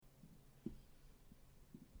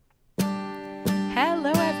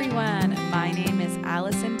everyone. My name is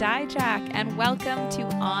Allison Dyjach, and welcome to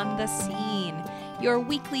On the Scene, your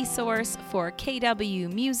weekly source for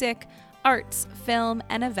KW music, arts, film,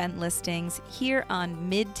 and event listings here on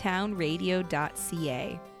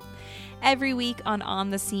midtownradio.ca. Every week on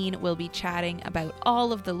the Scene, we'll be chatting about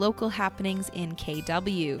all of the local happenings in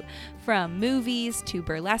KW, from movies to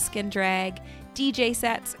burlesque and drag, DJ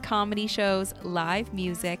sets, comedy shows, live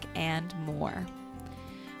music, and more.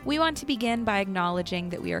 We want to begin by acknowledging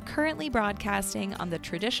that we are currently broadcasting on the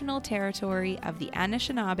traditional territory of the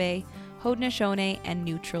Anishinaabe, Haudenosaunee, and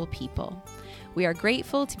Neutral people. We are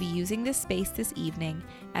grateful to be using this space this evening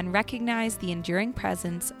and recognize the enduring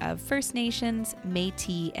presence of First Nations,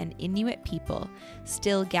 Métis, and Inuit people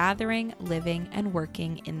still gathering, living, and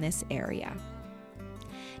working in this area.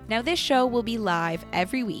 Now, this show will be live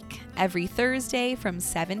every week, every Thursday from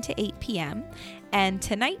 7 to 8 p.m., and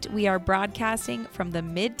tonight we are broadcasting from the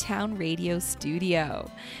Midtown Radio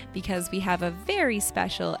studio because we have a very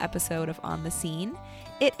special episode of On the Scene.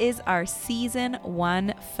 It is our Season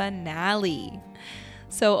 1 finale.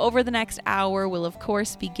 So over the next hour, we'll of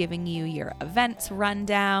course be giving you your events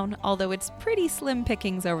rundown, although it's pretty slim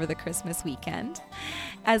pickings over the Christmas weekend.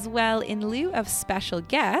 As well, in lieu of special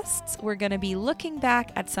guests, we're going to be looking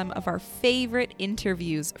back at some of our favorite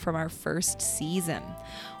interviews from our first season.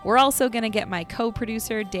 We're also going to get my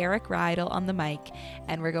co-producer, Darek Reidel, on the mic,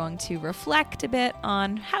 and we're going to reflect a bit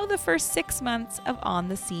on how the first 6 months of On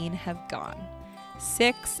the Scene have gone.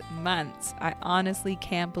 6 months. I honestly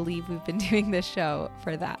can't believe we've been doing this show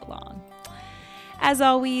for that long. As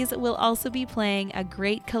always, we'll also be playing a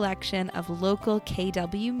great collection of local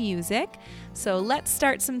KW music. So let's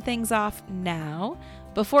start some things off now.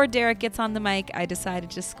 Before Darek gets on the mic, I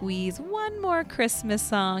decided to squeeze one more Christmas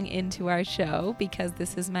song into our show because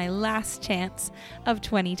this is my last chance of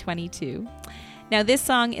 2022. Now, this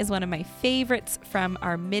song is one of my favorites from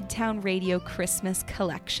our Midtown Radio Christmas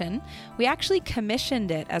collection. We actually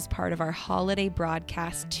commissioned it as part of our holiday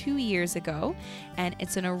broadcast 2 years ago, and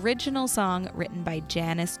it's an original song written by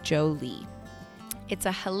Janice Jolie. It's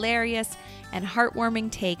a hilarious and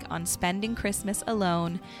heartwarming take on spending Christmas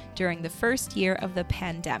alone during the first year of the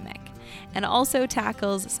pandemic, and also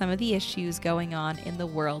tackles some of the issues going on in the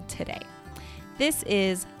world today. This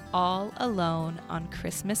is All Alone on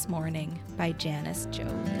Christmas Morning by Janice Jolie.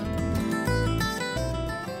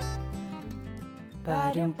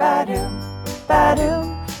 Ba-doom, ba-doom,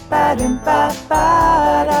 ba-doom, ba-doom,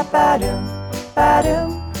 ba-ba-da, ba-doom,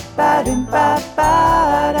 ba-doom, ba-doom,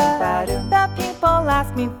 ba-ba-da, ba-doom. The people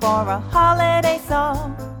ask me for a holiday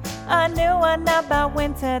song, a new one about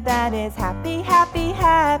winter that is happy, happy,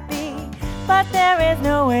 happy. But there is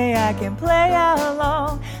no way I can play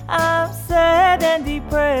along. I'm sad and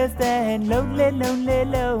depressed and lonely, lonely,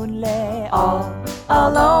 lonely. All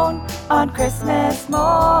alone on Christmas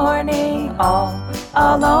morning. All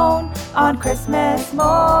alone on Christmas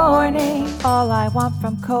morning. All I want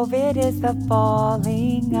from COVID is the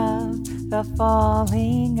falling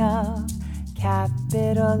of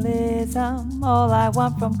capitalism. All I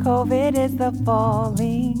want from COVID is the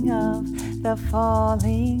falling of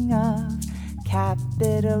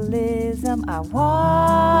capitalism. I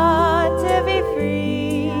want to be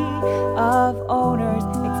free of owners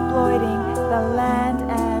exploiting the land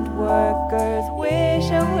and workers. Wish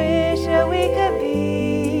we could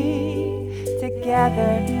be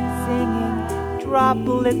together singing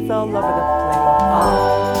droplets all over the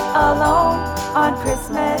place. All alone on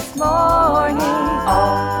Christmas morning.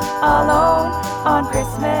 All alone on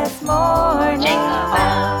Christmas morning. Jingle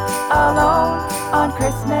bells. Alone on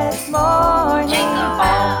Christmas morning.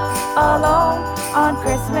 All alone on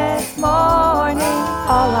Christmas morning.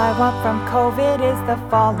 All I want from COVID is the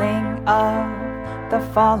falling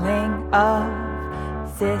of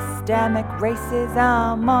systemic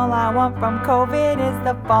racism. All I want from COVID is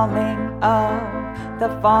the falling of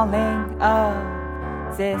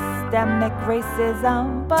systemic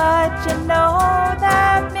racism. But you know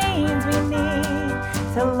that means we need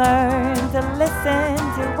to learn to listen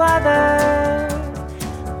to others.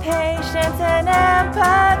 Patience and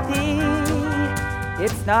empathy.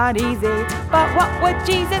 It's not easy, but what would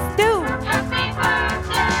Jesus do? Happy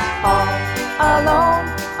birthday! All alone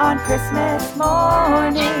on Christmas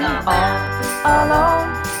morning. All alone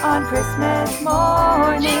on Christmas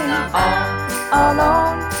morning. All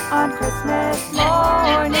alone on Christmas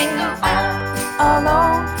morning. All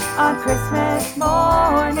alone on Christmas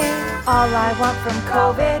morning. All I want from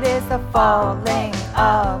COVID is the falling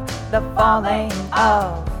of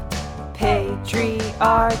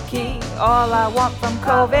patriarchy. All I want from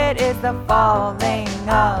COVID is the falling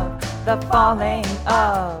of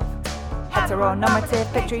heteronormative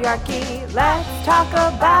patriarchy. Let's talk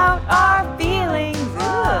about our feelings.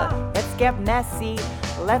 Ugh. Let's get messy.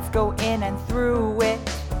 Let's go in and through it.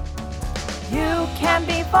 You can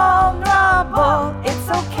be vulnerable. It's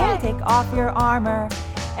okay. Take off your armor.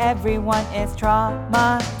 Everyone is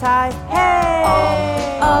traumatized.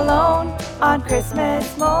 Hey, all alone on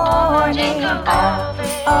Christmas morning. All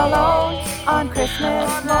alone on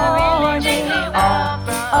Christmas morning. All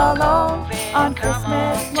alone on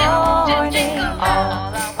Christmas morning.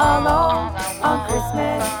 All alone on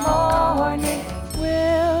Christmas morning.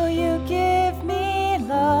 Will you give me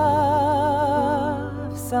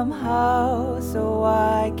love somehow so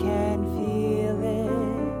I can feel it?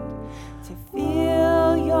 To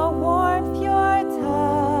feel your warmth, your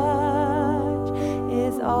touch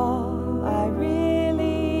is all I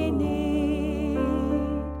really need.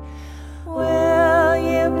 Will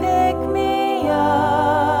you pick me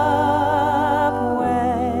up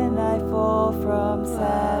when I fall from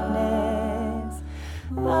sadness?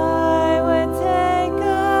 I would take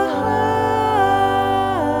a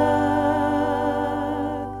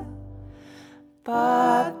hug,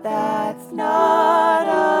 but that's not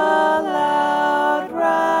allowed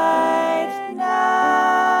right now.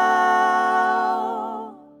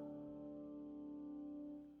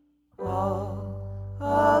 All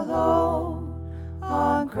alone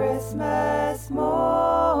on Christmas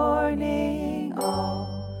morning. All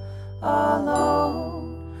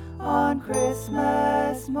alone on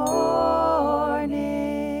Christmas morning.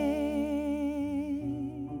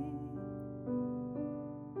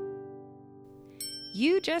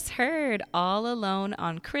 You just heard All Alone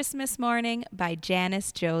on Christmas Morning by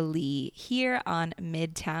Janice Jolie here on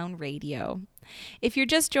Midtown Radio. If you're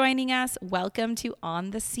just joining us, welcome to On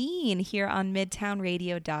the Scene here on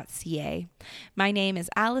midtownradio.ca. My name is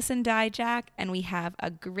Allison Dyjach, and we have a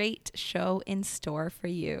great show in store for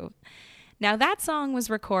you. Now, that song was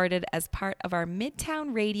recorded as part of our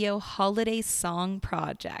Midtown Radio Holiday Song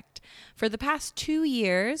Project. For the past 2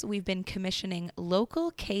 years, we've been commissioning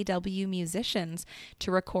local KW musicians to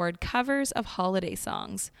record covers of holiday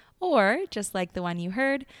songs. Or, just like the one you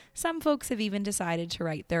heard, some folks have even decided to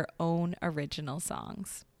write their own original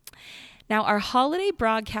songs. Now, our holiday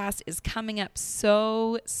broadcast is coming up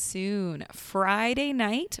so soon. Friday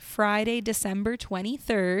night, Friday, December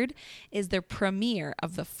 23rd, is the premiere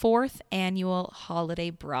of the 4th annual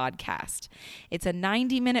holiday broadcast. It's a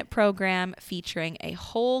 90-minute program featuring a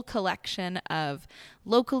whole collection of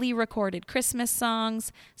locally recorded Christmas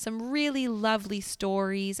songs, some really lovely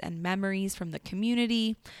stories and memories from the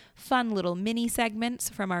community, fun little mini segments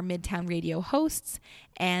from our Midtown Radio hosts,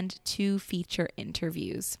 and 2 feature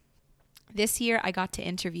interviews. This year, I got to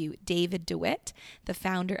interview David DeWitt, the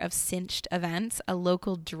founder of Cinched Events, a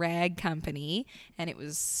local drag company, and it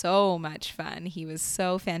was so much fun. He was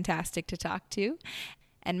so fantastic to talk to.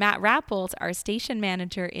 And Matt Rappolt, our station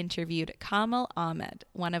manager, interviewed Kamal Ahmed,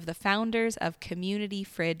 one of the founders of Community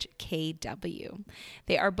Fridge KW.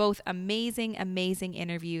 They are both amazing, amazing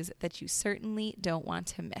interviews that you certainly don't want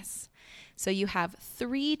to miss. So you have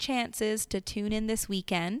 3 chances to tune in this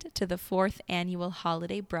weekend to the 4th annual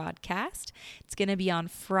holiday broadcast. It's going to be on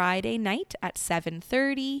Friday night at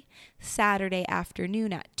 7:30, Saturday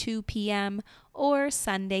afternoon at 2 p.m., or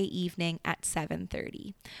Sunday evening at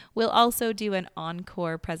 7:30. We'll also do an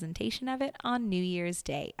encore presentation of it on New Year's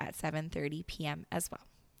Day at 7:30 p.m. as well.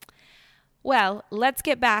 Well, let's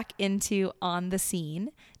get back into On the Scene.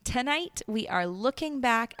 Tonight, we are looking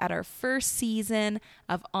back at our first season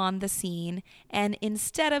of On the Scene, and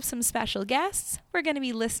instead of some special guests, we're going to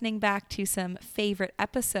be listening back to some favorite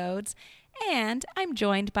episodes, and I'm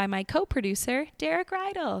joined by my co-producer, Darek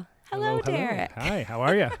Reidel. Hello, Darek. Hi, how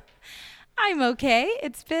are you? I'm okay.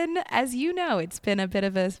 It's been, as you know, it's been a bit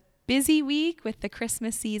of a busy week with the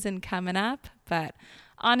Christmas season coming up, but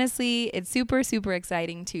honestly, it's super, super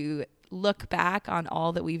exciting to look back on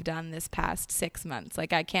all that we've done this past 6 months.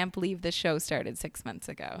 Like, I can't believe the show started 6 months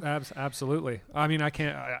ago. Absolutely. I mean,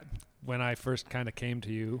 when I first kind of came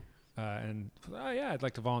to you I'd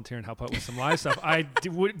like to volunteer and help out with some live stuff. I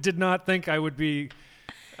did not think I would be,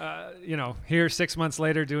 here 6 months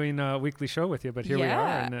later doing a weekly show with you, but here we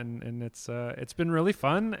are, and it's been really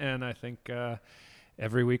fun, and I think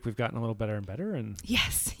every week we've gotten a little better and better, and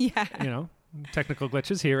yes, yeah, technical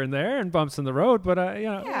glitches here and there and bumps in the road, but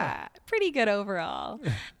pretty good overall.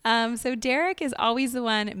 So Darek is always the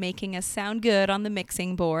one making us sound good on the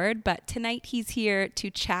mixing board, but tonight he's here to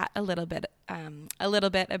chat a little bit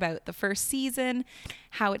about the first season,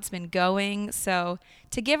 how it's been going. So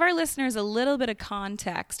to give our listeners a little bit of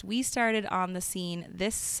context, we started On the Scene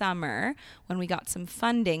this summer when we got some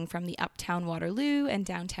funding from the Uptown Waterloo and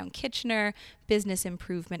Downtown Kitchener Business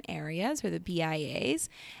Improvement Areas, or the BIAs.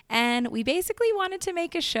 And we basically wanted to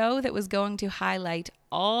make a show that was going to highlight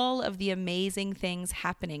all of the amazing things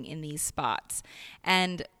happening in these spots.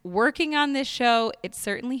 And working on this show, it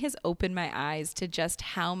certainly has opened my eyes to just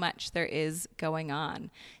how much there is going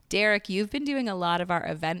on. Darek, you've been doing a lot of our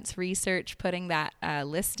events research, putting that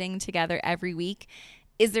listing together every week.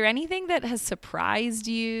 Is there anything that has surprised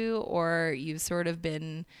you, or you've sort of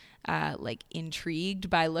been intrigued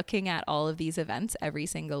by looking at all of these events every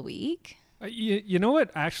single week? You know what?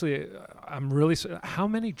 Actually, I'm really how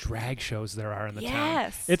many drag shows there are in the town.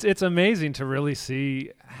 Yes, it's amazing to really see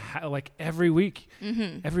how, like, every week,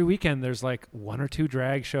 every weekend there's like one or two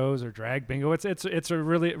drag shows or drag bingo. It's a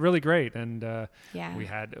really great. And we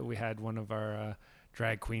had one of our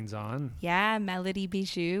drag queens on. Yeah, Melody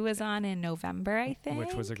Bijou was on in November, I think,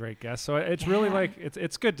 which was a great guest. So it's really like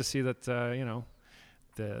it's good to see that the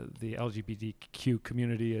LGBTQ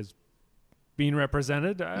community is being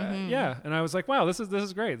represented. Yeah, and I was like, wow, this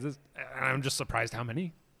is great. And I'm just surprised how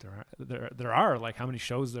many there are, like how many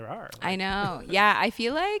shows there are. I know. Yeah, I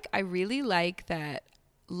feel like I really like that.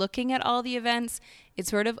 Looking at all the events, it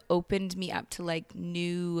sort of opened me up to like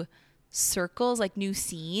new circles, like new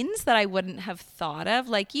scenes that I wouldn't have thought of.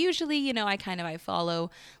 Like usually, I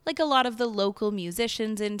follow like a lot of the local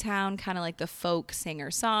musicians in town, kind of like the folk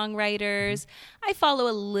singer-songwriters. I follow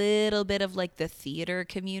a little bit of like the theater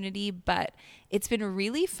community, but it's been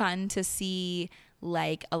really fun to see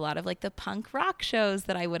like a lot of like the punk rock shows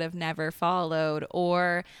that I would have never followed,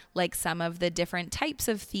 or like some of the different types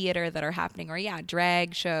of theater that are happening, or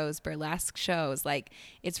drag shows, burlesque shows. Like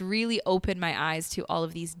it's really opened my eyes to all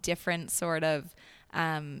of these different sort of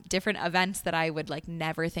different events that I would like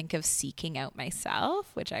never think of seeking out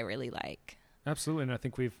myself, which I really like. Absolutely. And I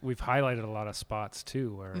think we've highlighted a lot of spots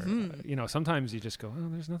too, where sometimes you just go, oh,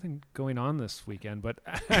 there's nothing going on this weekend, but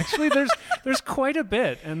actually there's quite a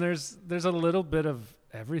bit, and there's a little bit of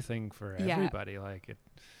everything for everybody. Like it.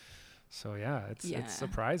 So it's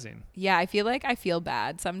surprising. Yeah, I feel like I feel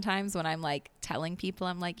bad sometimes when I'm like telling people,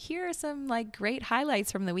 I'm like, here are some like great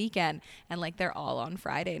highlights from the weekend, and like they're all on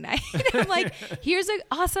Friday night. I'm like, here's an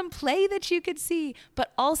awesome play that you could see,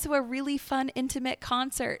 but also a really fun intimate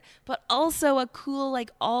concert, but also a cool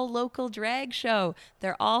like all local drag show.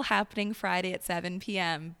 They're all happening Friday at 7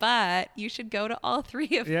 p.m. But you should go to all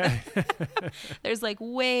three of them. There's like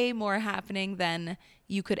way more happening than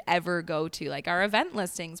you could ever go to. Like our event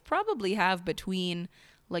listings probably have between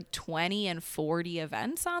like 20 and 40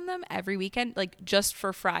 events on them every weekend, like just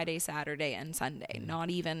for Friday, Saturday, and Sunday, not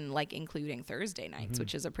even like including Thursday nights,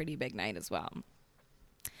 which is a pretty big night as well.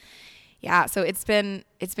 Yeah, so it's been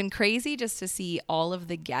crazy just to see all of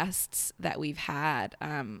the guests that we've had.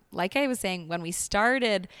 Like I was saying, when we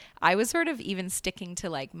started, I was sort of even sticking to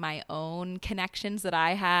like my own connections that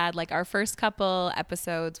I had. Like our first couple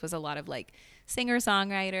episodes was a lot of like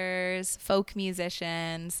singer-songwriters, folk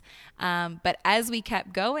musicians. But as we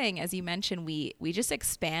kept going, as you mentioned, we just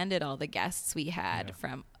expanded all the guests we had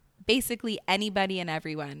from basically anybody and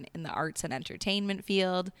everyone in the arts and entertainment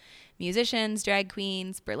field: musicians, drag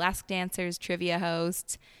queens, burlesque dancers, trivia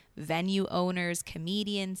hosts, venue owners,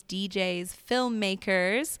 comedians, DJs,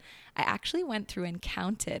 filmmakers. I actually went through and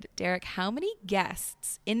counted. Darek, how many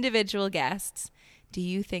guests, individual guests, do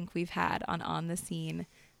you think we've had on the Scene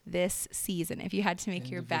this season? If you had to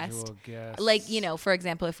make your best guests. Like, for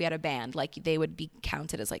example, if we had a band, like they would be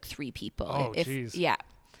counted as like 3 people. Oh, geez. Yeah.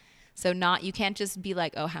 So you can't just be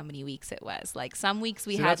like, oh, how many weeks it was. Like some weeks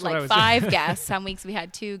we had like 5 guests, some weeks we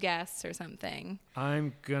had 2 guests or something.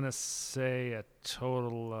 I'm going to say a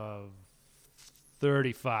total of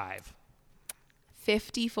 35.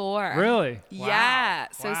 54. Really? Yeah. Wow.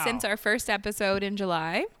 So since our first episode in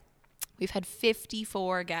July, we've had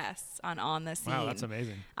 54 guests on the Scene. Wow, that's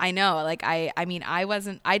amazing. I know. Like I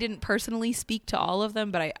didn't personally speak to all of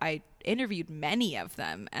them, but I interviewed many of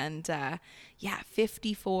them, and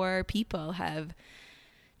 54 people have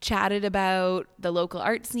chatted about the local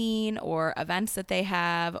art scene, or events that they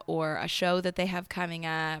have, or a show that they have coming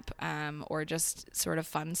up, or just sort of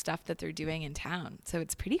fun stuff that they're doing in town. So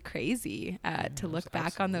it's pretty crazy to look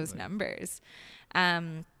back on those numbers.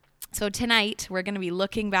 So tonight, we're going to be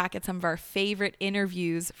looking back at some of our favorite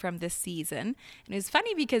interviews from this season. And it was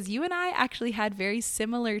funny because you and I actually had very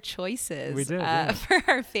similar choices We did, yeah. for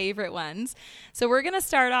our favorite ones. So we're going to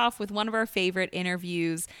start off with one of our favorite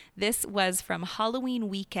interviews. This was from Halloween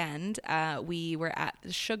weekend. We were at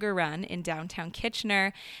the Sugar Run in downtown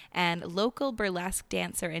Kitchener, and local burlesque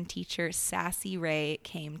dancer and teacher Sassy Ray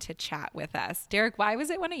came to chat with us. Darek, why was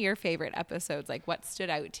it one of your favorite episodes? Like, what stood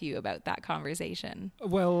out to you about that conversation?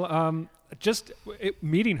 Well,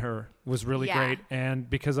 meeting her was really Yeah. great, and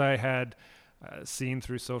because I had seen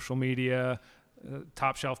through social media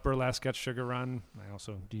Top Shelf Burlesque at Sugar Run, I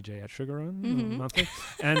also DJ at Sugar Run monthly,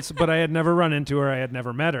 but I had never run into her, I had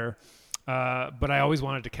never met her, but I always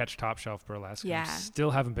wanted to catch Top Shelf Burlesque. Yeah. I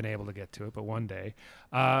still haven't been able to get to it, but one day.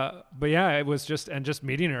 But yeah, it was just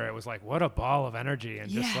meeting her, it was like, what a ball of energy,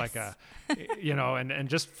 and just like and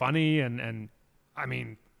just funny, and I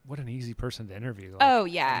mean, what an easy person to interview. Like, Oh,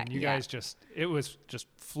 yeah. I mean, you guys it was just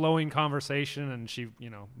flowing conversation, and she,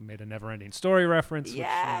 made a never-ending story reference.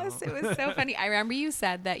 Yes, which, it was so funny. I remember you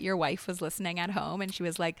said that your wife was listening at home and she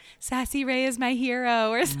was like, Sassy Ray is my hero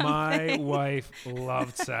or something. My wife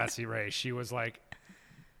loved Sassy Ray. She was like,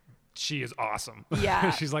 she is awesome.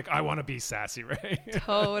 Yeah. She's like, I want to be Sassy Ray.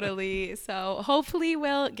 Totally. So hopefully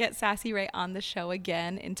we'll get Sassy Ray on the show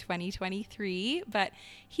again in 2023. But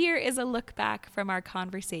here is a look back from our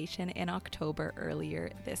conversation in October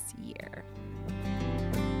earlier this year.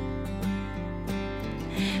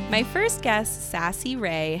 My first guest, Sassy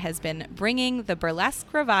Ray, has been bringing the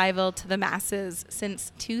burlesque revival to the masses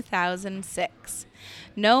since 2006.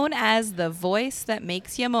 Known as the voice that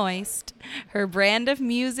makes you moist, her brand of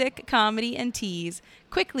music, comedy, and tease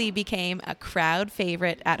quickly became a crowd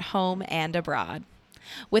favorite at home and abroad.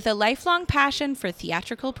 With a lifelong passion for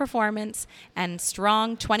theatrical performance and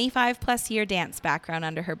strong 25-plus year dance background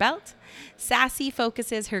under her belt, Sassy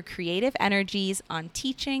focuses her creative energies on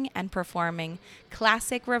teaching and performing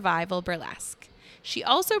classic revival burlesque. She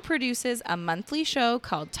also produces a monthly show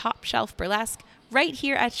called Top Shelf Burlesque right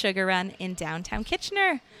here at Sugar Run in downtown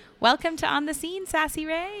Kitchener. Welcome to On the Scene, Sassy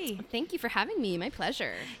Ray. Thank you for having me. My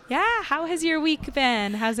pleasure. Yeah, how has your week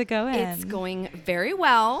been? How's it going? It's going very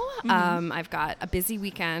well. I've got a busy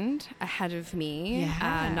weekend ahead of me.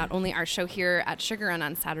 Yeah. Not only our show here at Sugar Run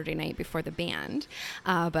on Saturday night before the band,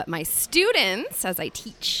 but my students, as I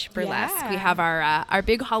teach burlesque, Yeah. we have our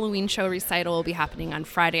big Halloween show recital will be happening on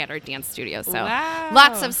Friday at our dance studio. So Wow.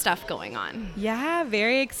 lots of stuff going on. Yeah,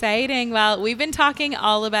 very exciting. Well, we've been talking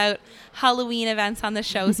all about Halloween events on the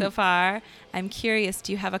show so far. I'm curious,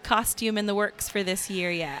 do you have a costume in the works for this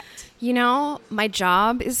year yet? You know, my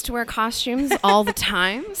job is to wear costumes all the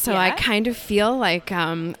time, so I Yeah. kind of feel like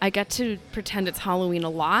I get to pretend it's Halloween a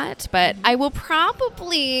lot, but I will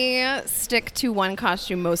probably stick to one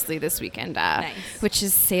costume mostly this weekend, Nice. which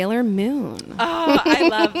is Sailor Moon. Oh, I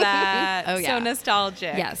love that. Oh, yeah. So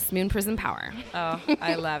nostalgic. Yes, Moon Prison Power. Oh,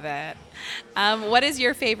 I love it. What is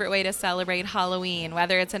your favorite way to celebrate Halloween,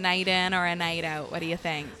 whether it's a night in or a night out? What do you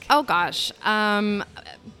think? Oh, gosh.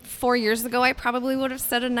 4 years ago, I probably would have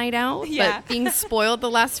said a night out, Yeah. but being spoiled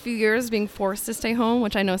the last few years, being forced to stay home,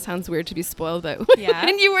 which I know sounds weird to be spoiled, but Yeah.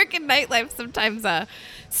 when you work in nightlife, sometimes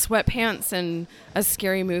sweatpants and a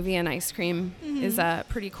scary movie and ice cream is a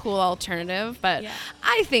pretty cool alternative. But Yeah.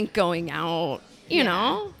 I think going out, you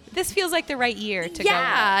know. This feels like the right year to go Yeah,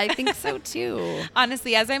 out. I think so too.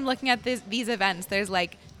 Honestly, as I'm looking at these events, there's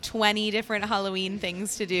like 20 different Halloween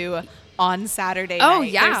things to do on Saturday night. Oh,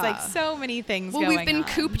 yeah. There's like so many things Well, going we've been on.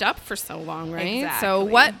 cooped up for so long, right? Exactly. So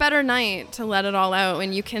what better night to let it all out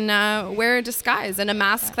when you can wear a disguise and a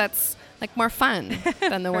mask that's like more fun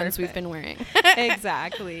than the ones we've been wearing.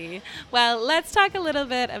 Exactly. Well, let's talk a little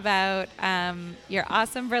bit about your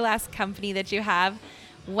awesome burlesque company that you have.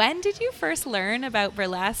 When did you first learn about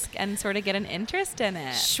burlesque and sort of get an interest in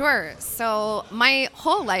it? Sure. So my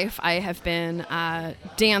whole life I have been a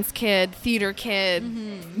dance kid, theater kid,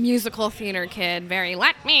 musical theater kid, very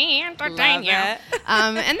let me entertain Love you. it.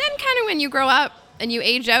 And then kind of when you grow up and you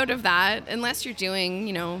age out of that, unless you're doing,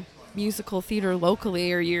 you know, musical theater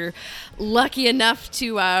locally or you're lucky enough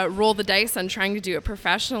to roll the dice on trying to do it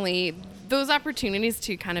professionally, those opportunities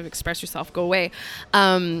to kind of express yourself go away.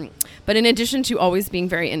 But in addition to always being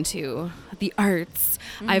very into the arts,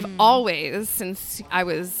 I've always, since I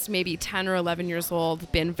was maybe 10 or 11 years old,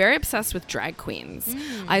 been very obsessed with drag queens.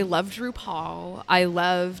 I loved RuPaul. I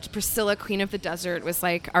loved Priscilla, Queen of the Desert, was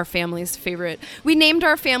like our family's favorite. We named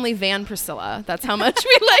our family Van Priscilla. That's how much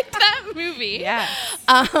we liked that movie. Yes.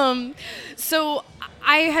 So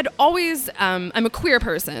I had always, I'm a queer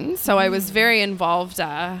person, so I was very involved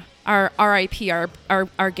our RIP,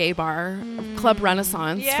 our gay bar, Club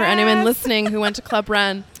Renaissance. For anyone Yes. listening who went to Club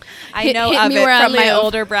Ren, I know hit of me it where I from my live.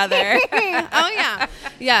 older brother. Oh yeah,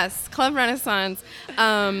 yes, Club Renaissance.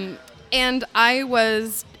 And I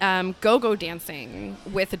was go-go dancing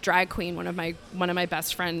with a drag queen, one of my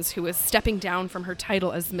best friends, who was stepping down from her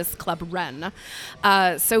title as Miss Club Ren.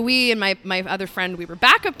 So we and my other friend, we were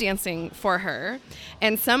backup dancing for her,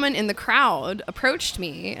 and someone in the crowd approached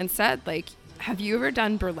me and said, like, have you ever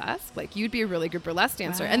done burlesque? Like, you'd be a really good burlesque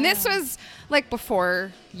dancer. And this was like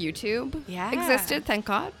before YouTube existed, thank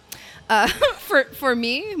God. For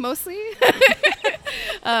me, mostly.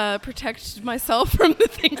 Protect myself from the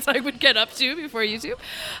things I would get up to before YouTube.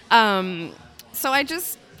 So I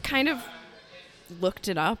just kind of looked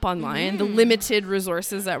it up online, the limited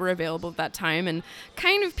resources that were available at that time, and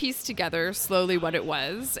kind of pieced together slowly what it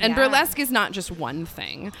was. And burlesque is not just one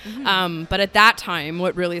thing. But at that time,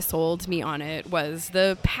 what really sold me on it was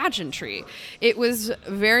the pageantry. It was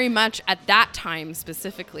very much, at that time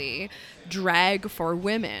specifically, drag for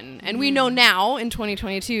women. And we know now, in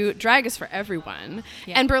 2022, drag is for everyone.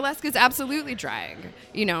 And burlesque is absolutely drag.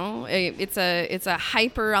 You know, it's a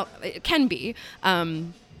hyper, it can be,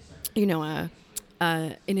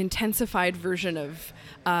 an intensified version of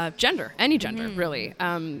gender, any gender, really.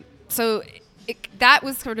 So that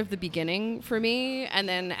was sort of the beginning for me. And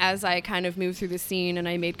then as I kind of moved through the scene and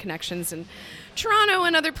I made connections in Toronto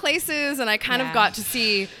and other places, and I kind of got to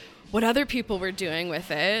see what other people were doing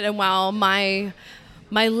with it. And while my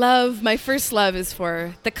first love is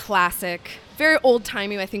for the classic, very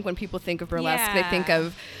old-timey, I think when people think of burlesque, they think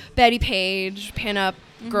of Betty Page, pinup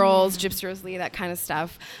girls, Gypsy Rose Lee, that kind of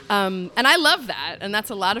stuff. And I love that. And that's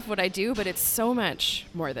a lot of what I do, but it's so much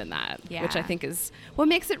more than that, which I think is what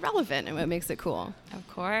makes it relevant and what makes it cool. Of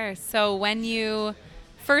course. So when you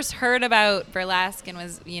first heard about burlesque and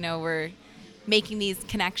were making these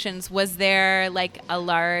connections, was there like a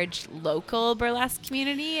large local burlesque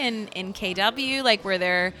community in KW? Like, were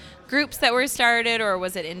there groups that were started, or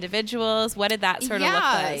was it individuals? What did that sort of look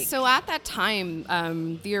like? So at that time,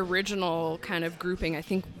 the original kind of grouping, I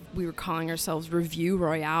think we were calling ourselves Revue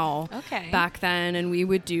Royale back then, and we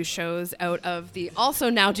would do shows out of the also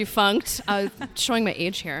now defunct, showing my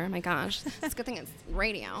age here, my gosh, it's a good thing it's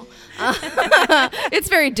radio. It's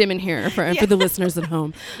very dim in here for the listeners at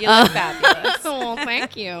home. You look fabulous. Well,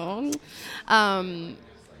 thank you.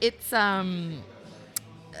 It's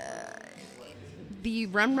the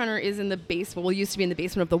Rum Runner is in the basement. Well, it used to be in the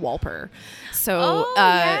basement of the Walper. So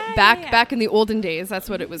back in the olden days, that's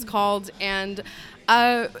what it was called. And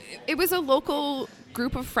it was a local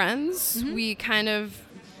group of friends. We kind of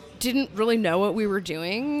didn't really know what we were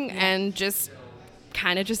doing and just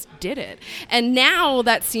kind of just did it. And now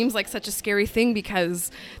that seems like such a scary thing because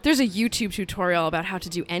there's a YouTube tutorial about how to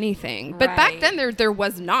do anything. But back then there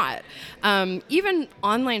was not. Even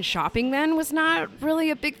online shopping then was not really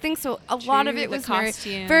a big thing. So a lot of it was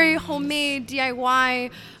very homemade, DIY,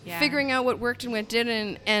 figuring out what worked and what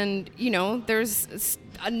didn't. And, there's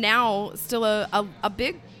now still a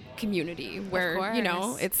big community where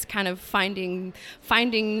it's kind of finding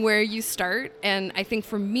where you start. And I think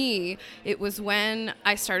for me it was when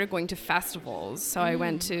I started going to festivals. So I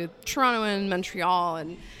went to Toronto and Montreal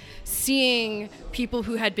and seeing people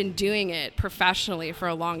who had been doing it professionally for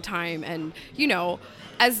a long time, and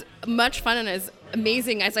as much fun and as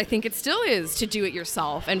amazing as I think it still is to do it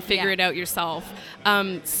yourself and figure it out yourself,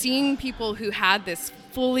 seeing people who had this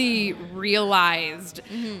fully realized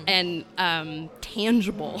and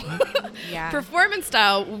tangible performance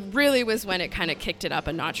style really was when it kind of kicked it up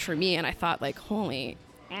a notch for me. And I thought, like, holy,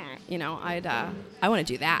 I want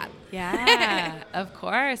to do that. Yeah, of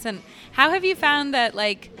course. And how have you found that,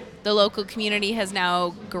 like, the local community has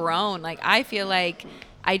now grown? Like, I feel like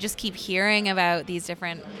I just keep hearing about these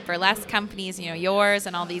different burlesque companies, yours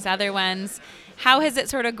and all these other ones. How has it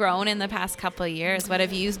sort of grown in the past couple of years? What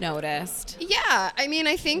have you noticed? Yeah, I mean,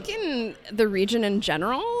 I think in the region in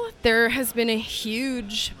general, there has been a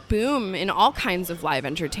huge boom in all kinds of live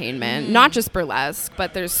entertainment, not just burlesque,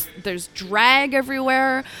 but there's drag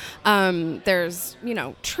everywhere. There's,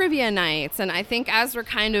 trivia nights. And I think as we're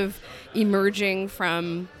kind of emerging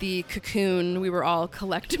from the cocoon we were all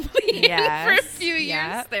collectively in for a few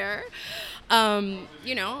years there,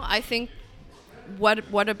 I think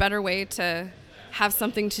what a better way to have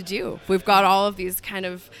something to do. We've got all of these kind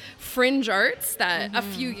of fringe arts that a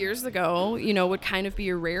few years ago, would kind of be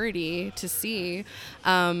a rarity to see.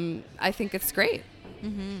 I think it's great.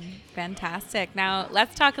 Fantastic. Now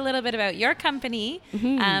let's talk a little bit about your company,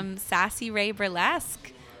 Sassy Ray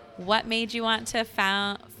Burlesque. What made you want to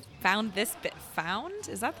found this bit. Found?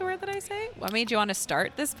 Is that the word that I say? What made you want to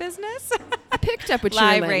start this business? I picked up what you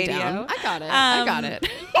Live were laying radio. down. I got it. I got it.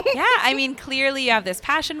 Yeah, I mean, clearly you have this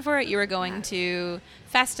passion for it. You were going to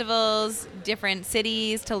festivals, different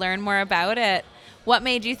cities to learn more about it. What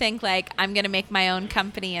made you think, like, I'm going to make my own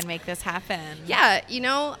company and make this happen? Yeah,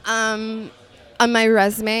 on my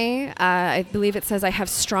resume, I believe it says I have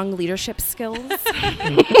strong leadership skills.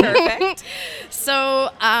 Perfect. So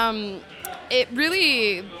it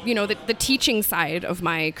really, the teaching side of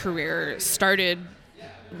my career started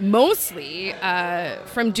mostly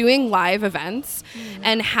from doing live events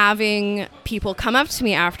and having people come up to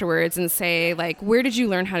me afterwards and say, like, where did you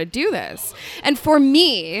learn how to do this? And for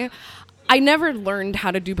me, I never learned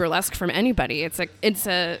how to do burlesque from anybody. It's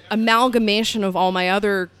a amalgamation of all my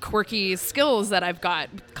other quirky skills that I've got: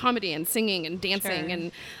 comedy and singing and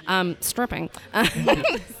dancing and stripping.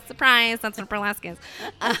 Surprise! That's what burlesque is.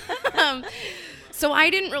 So I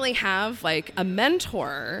didn't really have like a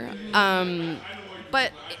mentor.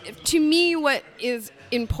 But to me, what is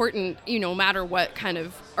important, no matter what kind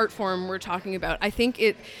of art form we're talking about, I think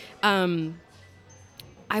it.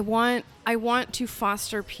 I want to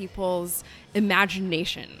foster people's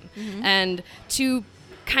imagination and to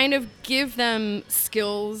kind of give them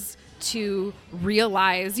skills to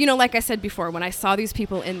realize, like I said before, when I saw these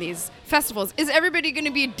people in these festivals, is everybody going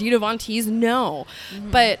to be a Dita Von Teese? No.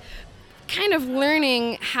 But kind of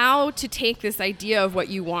learning how to take this idea of what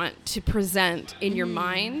you want to present in your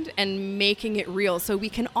mind and making it real so we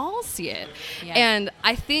can all see it. Yeah. And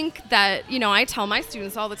I think that, I tell my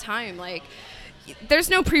students all the time, like, there's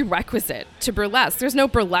no prerequisite to burlesque. There's no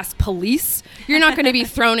burlesque police. You're not going to be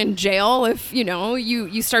thrown in jail if,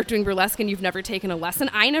 you start doing burlesque and you've never taken a lesson.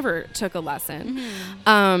 I never took a lesson.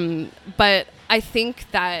 But I think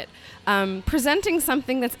that presenting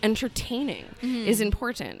something that's entertaining is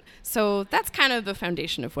important. So that's kind of the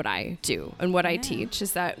foundation of what I do and what I teach,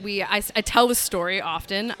 is that I tell this story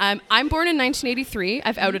often. I'm born in 1983.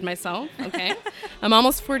 I've outed myself, okay? I'm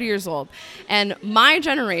almost 40 years old. And my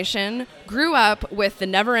generation grew up with The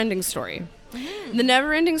Never-Ending Story. The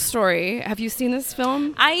Never-Ending Story, have you seen this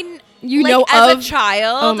film? As a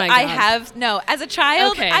child, oh my God. I have. No, as a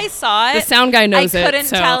child, Okay. I saw it. The sound guy knows it. I couldn't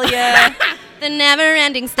tell you. The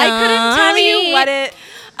Never-Ending Story. I couldn't tell you what it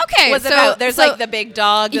was about. There's like the big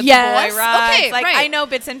dog that the boy rides. Okay, like, right. I know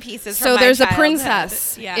bits and pieces from So my there's a childhood.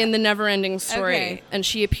 princess in the Never-Ending Story, Okay. and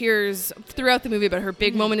she appears throughout the movie, but her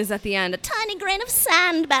big moment is at the end. A tiny grain of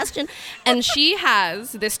sand, Bastion. And she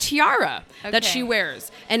has this tiara that she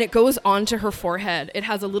wears, and it goes onto her forehead. It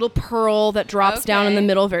has a little pearl that drops down in the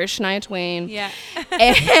middle, very Shania Twain. Yeah.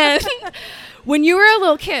 And when you were a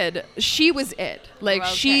little kid, she was it. Like,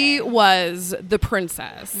 she was the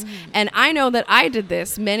princess. And I know that I did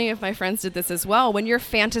this. Many of my friends did this as well. When you're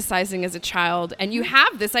fantasizing as a child and you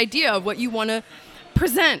have this idea of what you want to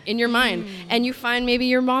present in your mind, and you find maybe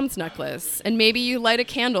your mom's necklace, and maybe you light a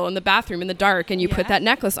candle in the bathroom in the dark and you put that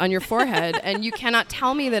necklace on your forehead, and you cannot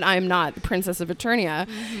tell me that I'm not the Princess of Eternia.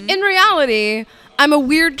 In reality, I'm a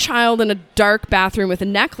weird child in a dark bathroom with a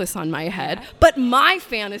necklace on my head, but my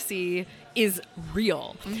fantasy is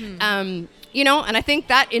real. And I think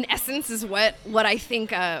that in essence is what I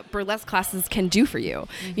think burlesque classes can do for you.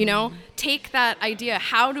 Take that idea.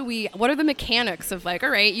 What are the mechanics of, like, all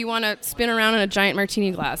right, you want to spin around in a giant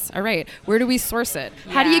martini glass. All right, where do we source it?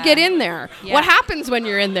 How do you get in there? What happens when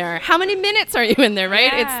you're in there? How many minutes are you in there,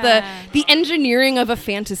 right? It's the engineering of a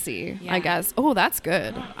fantasy, I guess. Oh, that's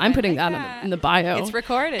good. I'm putting that in the bio. It's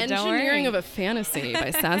recorded, don't worry. Engineering of a Fantasy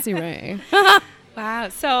by Sassy Ray. Wow.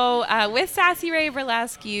 So with Sassy Ray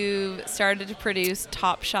Burlesque, you started to produce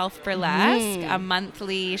Top Shelf Burlesque, a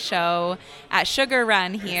monthly show at Sugar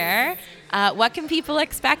Run here. What can people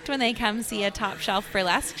expect when they come see a Top Shelf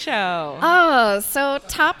Burlesque show? Oh, so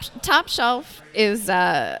Top Shelf is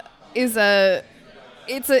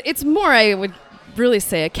it's more, I would really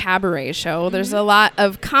say, a cabaret show. There's a lot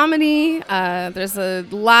of comedy, there's a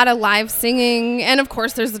lot of live singing, and of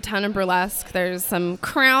course there's a ton of burlesque. There's some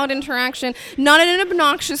crowd interaction, not in an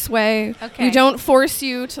obnoxious way. Okay. We don't force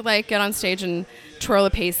you to, like, get on stage and twirl a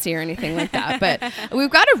pasty or anything like that, but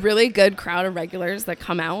we've got a really good crowd of regulars that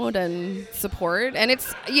come out and support. And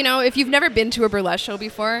it's, if you've never been to a burlesque show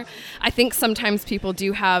before, I think sometimes people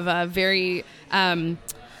do have a very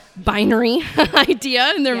binary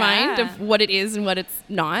idea in their mind of what it is and what it's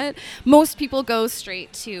not. Most people go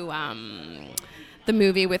straight to the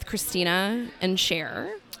movie with Christina and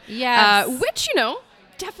Cher. Yes. Which,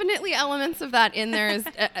 definitely elements of that in there as,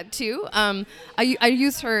 too. I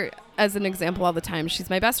use her as an example all the time. She's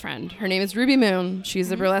my best friend. Her name is Ruby Moon.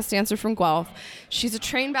 She's a burlesque dancer from Guelph. She's a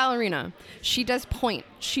trained ballerina. She does point.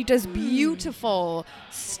 She does beautiful,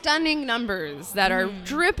 stunning numbers that are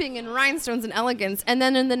dripping in rhinestones and elegance. And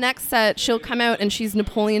then in the next set, she'll come out and she's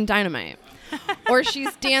Napoleon Dynamite. Or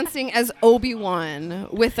she's dancing as Obi-Wan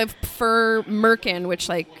with a fur merkin, which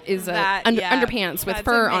like is underpants with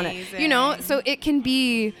fur on it. You know, so it can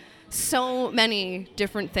be so many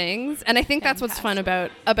different things, and I think that's what's fun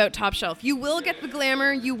about Top Shelf. You will get the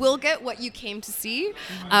glamour, you will get what you came to see,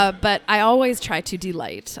 but I always try to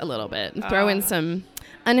delight a little bit and throw in some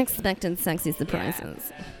unexpected sexy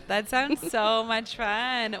surprises. Yeah. That sounds so much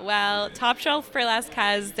fun. Well, Top Shelf Burlesque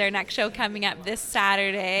has their next show coming up this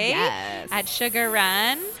Saturday at Sugar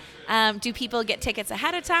Run. Do people get tickets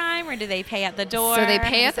ahead of time, or do they pay at the door? So they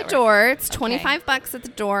pay at the door. It's $25 at the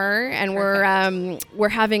door, and we're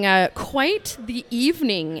having quite the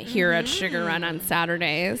evening here at Sugar Run on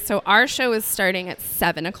Saturdays. So our show is starting at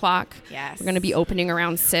 7:00. Yes, we're going to be opening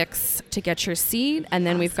around 6 to get your seat, and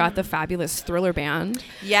then we've got the fabulous Thriller Band.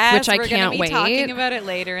 Yes, which I can't wait. We're going to be talking about it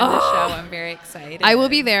later in the show. I'm very excited. I will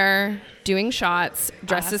be there doing shots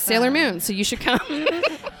dressed as Sailor Moon, so you should come.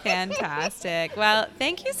 Fantastic. Well,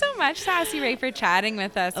 thank you so much, Sassy Ray, for chatting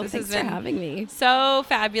with us. This has been for having me. So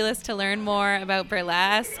fabulous to learn more about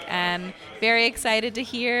burlesque, and very excited to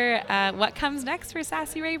hear what comes next for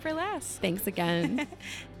Sassy Ray Burlesque. Thanks again.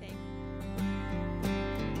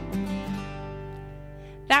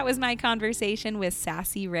 That was my conversation with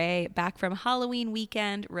Sassy Ray, back from Halloween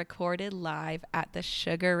weekend, recorded live at the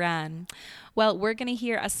Sugar Run. Well, we're going to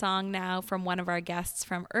hear a song now from one of our guests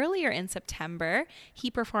from earlier in September. He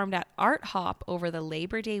performed at Art Hop over the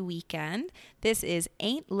Labor Day weekend. This is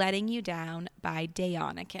Ain't Letting You Down by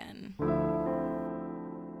Dyjach.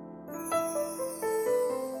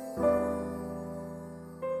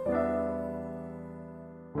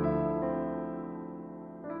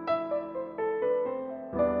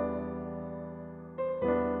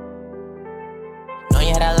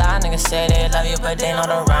 Niggas say they love you, but they not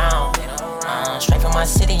around. Straight from my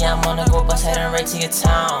city, I'm on the go bus heading right to your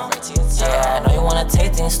town. Yeah, I know you wanna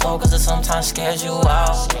take things slow, cause it sometimes scares you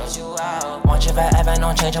out. Want you forever,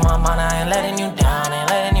 no changing my mind, I ain't letting you down, ain't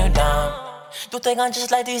letting you down. You think I'm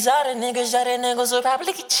just like these other niggas, will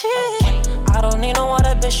probably get cheap. I don't need no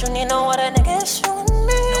other bitch, you need no other nigga, it's you and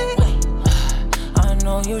me. I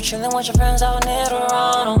know you chillin' with your friends out near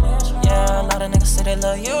Toronto. Yeah, a lot of niggas say they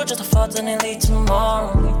love you just to fuck and they leave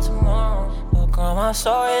tomorrow. But girl, my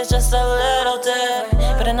story is just a little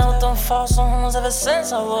different. But I know them false songs ever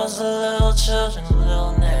since I was a little children,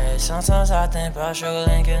 little nigga. Sometimes I think about you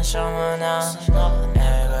linking someone else.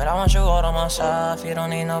 Hey, but I want you all on my side if you don't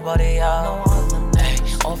need nobody else. Hey,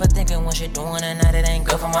 overthinking what you're doing and that it ain't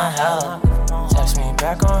good for my health. Text me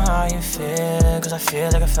back on how you feel, cause I feel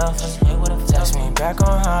like I fell for you. Text me back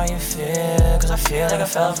on how you feel, cause I feel like I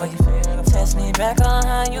fell for you. Text me back on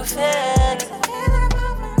how you feel.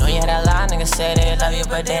 Know you had a lot of niggas say they love you,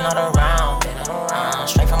 but they not around.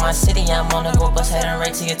 Straight from my city, I'm on the go bus heading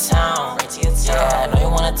right to your town. Yeah, I know you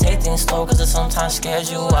wanna take things slow, cause it sometimes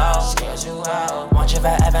scares you out. Want you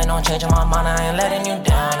forever, no changing my mind, I ain't letting you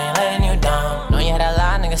down, ain't letting you down. Know you had a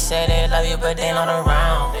lot of niggas say they love you, but they not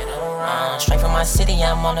around. Straight from my city,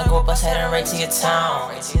 I'm on the go bus heading right to your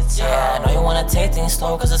town. Yeah, I know you wanna take things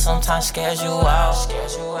slow, cause it sometimes scares you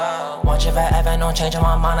out. Want you forever, no changing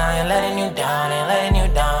my mind, I ain't letting you down, ain't letting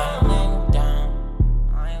you down.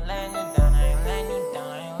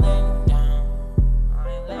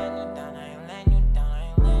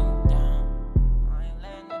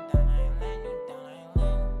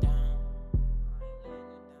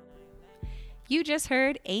 You just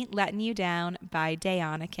heard Ain't Letting You Down by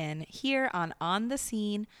Dyjach here on the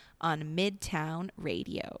Scene on Midtown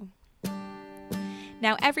Radio.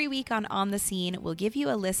 Now, every week on the Scene, we'll give you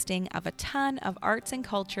a listing of a ton of arts and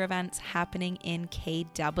culture events happening in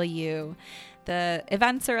KW. The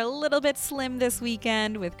events are a little bit slim this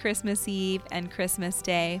weekend with Christmas Eve and Christmas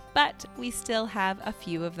Day, but we still have a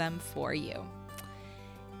few of them for you.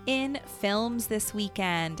 In films this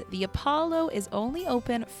weekend, the Apollo is only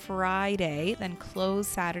open Friday, then closed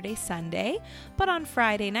Saturday, Sunday. But on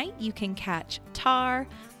Friday night, you can catch Tar,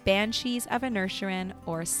 Banshees of Inisherin,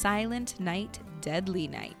 or Silent Night, Deadly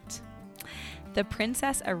Night. The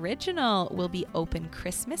Princess Original will be open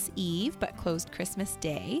Christmas Eve, but closed Christmas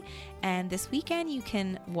Day. And this weekend, you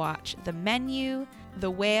can watch The Menu, The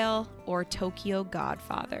Whale, or Tokyo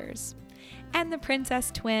Godfathers. And The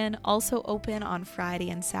Princess Twin, also open on Friday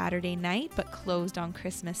and Saturday night, but closed on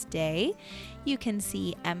Christmas Day. You can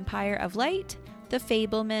see Empire of Light, The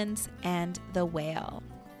Fabelmans, and The Whale.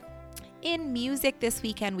 In music this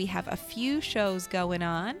weekend, we have a few shows going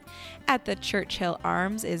on. At the Churchill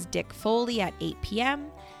Arms is Dick Foley at 8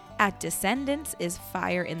 p.m. At Descendants is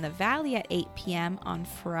Fire in the Valley at 8 p.m. on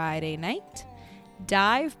Friday night.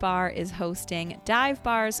 Dive Bar is hosting Dive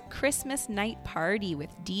Bar's Christmas night party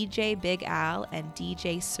with DJ Big Al and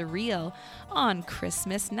DJ Surreal on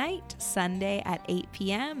Christmas night, Sunday at 8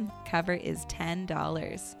 p.m. Cover is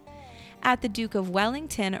 $10. At the Duke of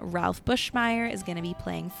Wellington, Ralph Bushmeyer is going to be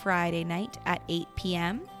playing Friday night at 8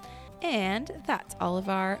 p.m. And that's all of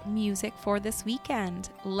our music for this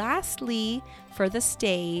weekend. Lastly, for the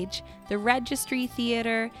stage, the Registry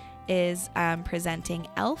Theatre is presenting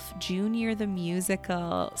Elf Jr. the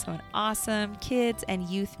Musical. So an awesome kids and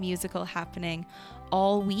youth musical happening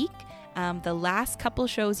all week. The last couple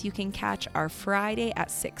shows you can catch are Friday at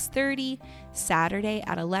 6:30, Saturday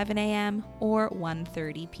at 11 a.m., or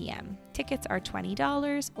 1:30 p.m. Tickets are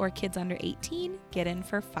 $20, or kids under 18 get in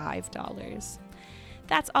for $5.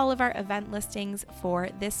 That's all of our event listings for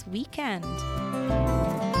this weekend.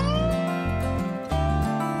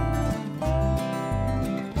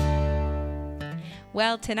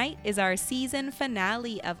 Well, tonight is our season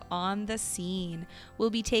finale of On the Scene. We'll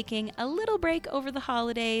be taking a little break over the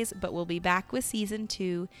holidays, but we'll be back with season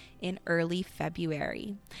 2 in early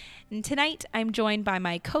February. And tonight, I'm joined by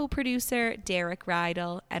my co-producer, Darek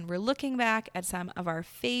Reidel, and we're looking back at some of our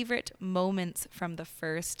favorite moments from the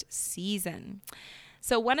first season.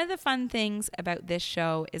 So one of the fun things about this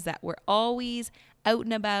show is that we're always out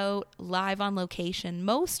and about, live on location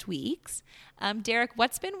most weeks. Darek,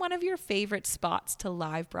 what's been one of your favorite spots to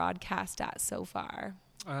live broadcast at so far?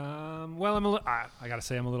 Well, I gotta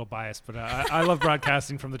say I'm a little biased, but I love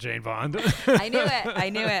broadcasting from the Jane Bond. I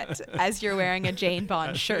knew it. As you're wearing a Jane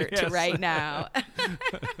Bond shirt Yes. right now.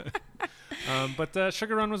 But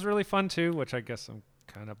Sugar Run was really fun too, which I guess I'm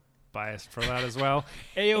kind of biased for that as well.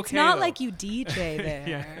 A-OK, it's not though. like you DJ there.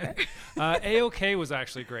 Yeah. A-OK was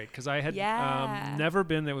actually great because I had Yeah. never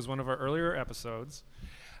been. It was one of our earlier episodes.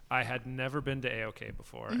 I had never been to A-OK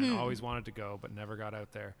before and always wanted to go, but never got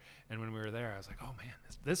out there. And when we were there, I was like, oh man,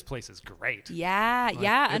 this place is great. Yeah.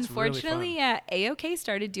 Like, it's Unfortunately, really A-OK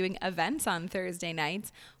started doing events on Thursday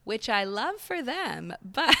nights, which I love for them,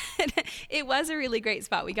 but it was a really great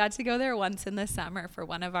spot. We got to go there once in the summer for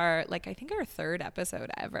one of our, I think our third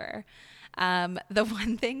episode ever. The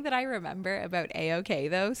one thing that I remember about A-OK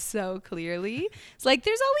though so clearly is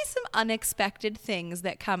there's always some unexpected things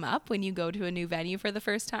that come up when you go to a new venue for the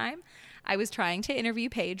first time. I was trying to interview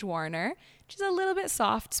Paige Warner, which is a little bit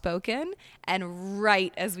soft spoken, and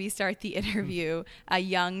right as we start the interview, a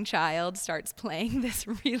young child starts playing this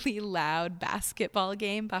really loud basketball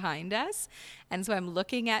game behind us. And so I'm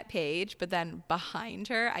looking at Paige, but then behind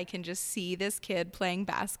her I can just see this kid playing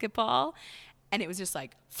basketball, and it was just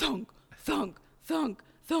thunk, thunk, thunk,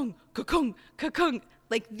 thunk, ka-kung, ka-kung.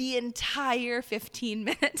 The entire 15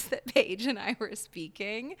 minutes that Paige and I were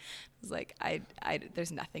speaking, I was I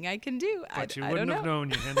there's nothing I can do. But you I wouldn't don't have know. known.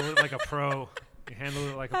 You handled it like a pro. You handled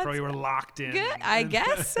it like a pro. You were locked in. Good, I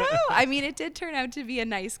guess so. I mean, it did turn out to be a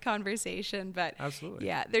nice conversation, but Absolutely.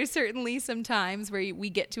 yeah, there's certainly some times where we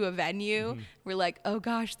get to a venue, we're like, oh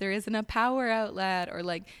gosh, there isn't a power outlet, or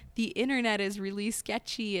the internet is really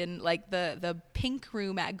sketchy, and the pink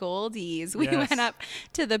room at Goldie's. We Yes. went up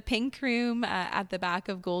to the pink room at the back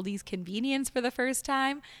of Goldie's Convenience for the first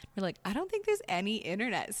time. We're like, I don't think there's any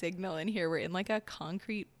internet signal in here. We're in a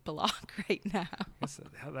concrete block right now. Yes,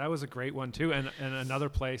 that was a great one too, and another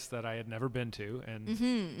place that I had never been to, and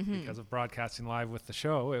because of broadcasting live with the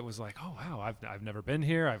show, it was oh wow, I've never been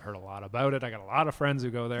here. I've heard a lot about it. I got a lot of friends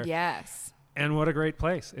who go there. Yes. And what a great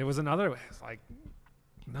place! It was another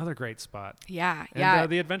great spot. Yeah. And yeah.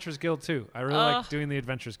 the Adventures Guild too. I really like doing the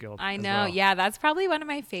Adventures Guild. I as know. well. Yeah, that's probably one of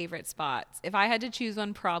my favorite spots. If I had to choose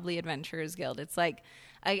one, probably Adventurers Guild. It's I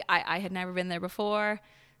had never been there before.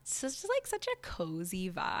 So it's just such a cozy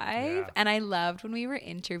vibe. Yeah. And I loved when we were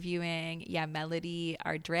interviewing, Melody,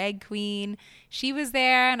 our drag queen. She was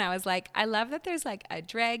there, and I was I love that there's a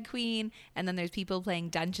drag queen, and then there's people playing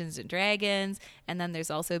Dungeons and Dragons, and then there's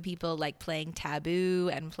also people playing Taboo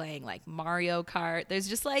and playing Mario Kart. There's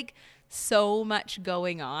just so much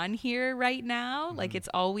going on here right now. It's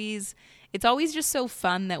always just so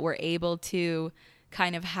fun that we're able to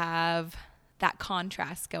kind of have that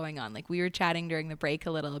contrast going on. We were chatting during the break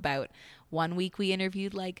a little about one week we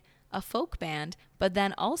interviewed a folk band, but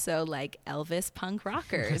then also Elvis punk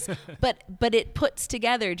rockers. but it puts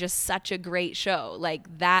together just such a great show.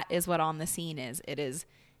 That is what On the Scene is. It is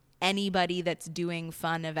anybody that's doing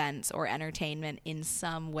fun events or entertainment in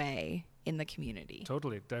some way in the community.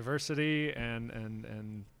 Totally. Diversity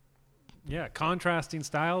and yeah, contrasting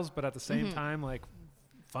styles, but at the same time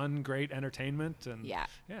fun, great entertainment. And Yeah.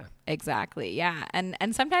 Yeah. Exactly. Yeah.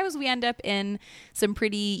 And sometimes we end up in some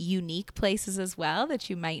pretty unique places as well that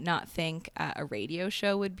you might not think a radio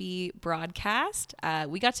show would be broadcast.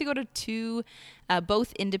 We got to go to two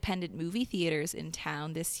both independent movie theaters in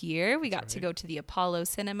town this year. We got to go to the Apollo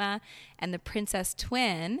Cinema and the Princess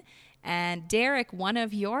Twin. And Darek, one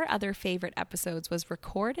of your other favorite episodes was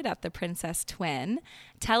recorded at the Princess Twin.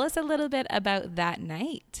 Tell us a little bit about that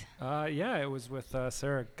night. Yeah, it was with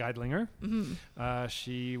Sarah Geidlinger.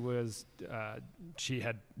 She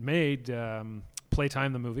had made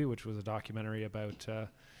Playtime the movie, which was a documentary about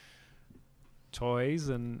toys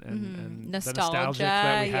and the nostalgia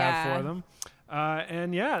that we have for them.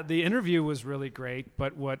 And yeah, the interview was really great,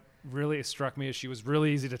 but what really struck me is she was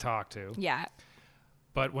really easy to talk to. Yeah.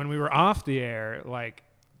 But when we were off the air, like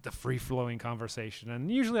the free-flowing conversation,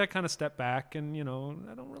 and usually I kind of step back and, I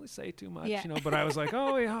don't really say too much, but I was like,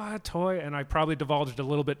 oh, yeah, a toy. And I probably divulged a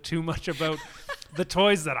little bit too much about the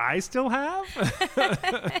toys that I still have.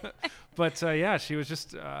 But yeah, she was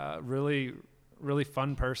just really, really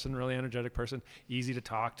fun person, really energetic person, easy to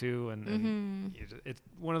talk to. And it's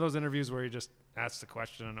one of those interviews where you just ask the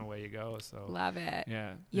question and away you go. So love it.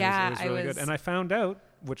 Yeah. Yeah. It was really good. And I found out,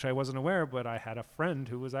 which I wasn't aware, but I had a friend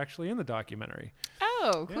who was actually in the documentary.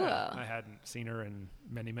 Oh, cool. Yeah, I hadn't seen her in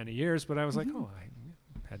many, many years, but I was like, oh, I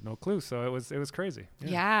had no clue. So it was crazy.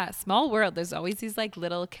 Yeah. Small world. There's always these like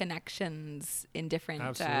little connections in different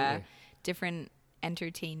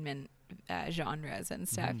entertainment genres and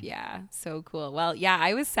stuff. Yeah, so cool. Well, yeah,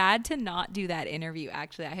 I was sad to not do that interview.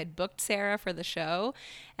 Actually, I had booked Sarah for the show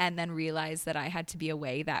and then realized that I had to be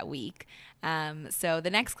away that week. So the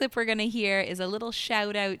next clip we're going to hear is a little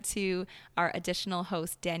shout out to our additional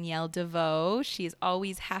host, Danielle DeVoe. She's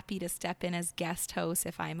always happy to step in as guest host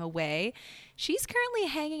if I'm away. She's currently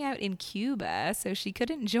hanging out in Cuba, so she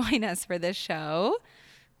couldn't join us for this show.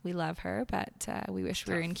 We love her, but we wish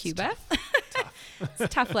we were in Cuba. It's a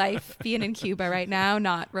tough life being in Cuba right now,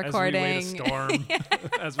 not recording.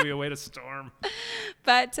 As we await a storm.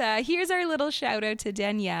 But here's our little shout out to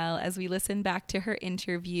Danielle as we listen back to her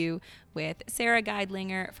interview with Sarah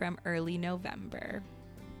Geidlinger from early November.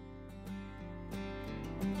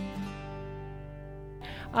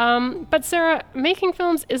 But Sarah, making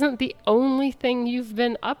films isn't the only thing you've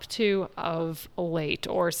been up to of late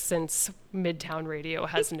or since Midtown Radio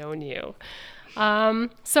has known you.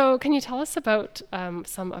 So can you tell us about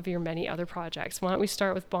some of your many other projects? Why don't we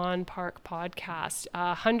start with Bond Park Podcast,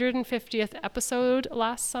 150th episode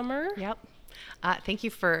last summer? Yep. Thank you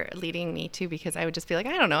for leading me too, because I would just be like,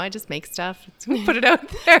 I don't know, I just make stuff, put it out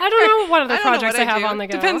there. I don't know what other projects I have on the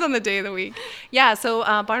go. Depends on the day of the week. Yeah, so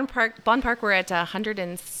Bond Park, we're at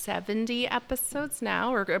 170 episodes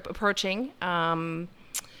now, or approaching.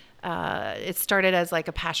 It started as like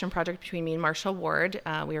a passion project between me and Marshall Ward.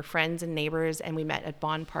 We were friends and neighbors, and we met at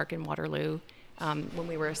Bond Park in Waterloo. When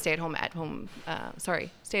we were stay-at-home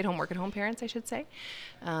work-at-home parents, I should say.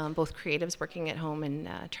 Both creatives working at home and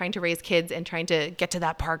trying to raise kids and trying to get to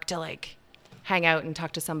that park to like hang out and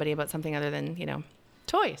talk to somebody about something other than,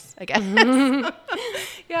 toys, I guess.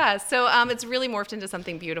 Yeah, so it's really morphed into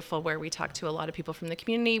something beautiful where we talk to a lot of people from the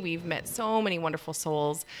community. We've met so many wonderful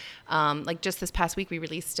souls. Like just this past week, we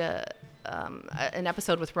released an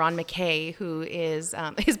episode with Ron McKay, who is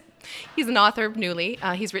he's an author newly.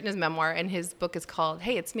 He's written his memoir, and his book is called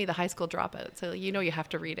 "Hey, It's Me, the High School Dropout." So you have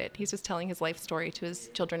to read it. He's just telling his life story to his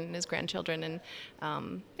children and his grandchildren, and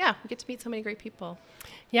we get to meet so many great people.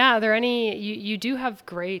 Yeah, are there any? You do have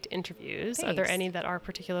great interviews. Thanks. Are there any that are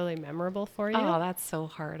particularly memorable for you? Oh, that's so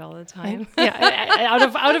hard all the time. Yeah, out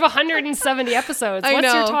of 170 episodes,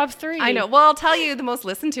 what's your top 3? I know. Well, I'll tell you the most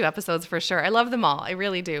listened to episodes for sure. I love them all. I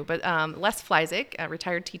really do. But Les Fleizik, a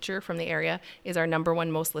retired teacher from the area, is our #1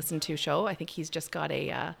 most listened to show. I think he's just got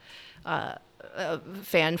a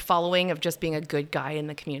fan following of just being a good guy in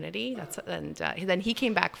the community. Then he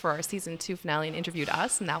came back for our season 2 finale and interviewed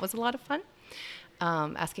us, and that was a lot of fun.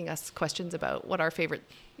 Asking us questions about what our favorite,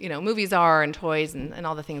 movies are and toys and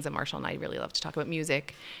all the things that Marshall and I really love to talk about.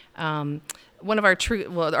 Music. One of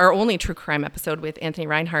our only true crime episode with Anthony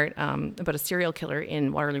Reinhardt about a serial killer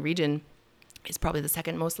in Waterloo Region is probably the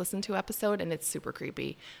second most listened to episode, and it's super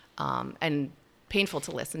creepy and painful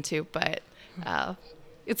to listen to, but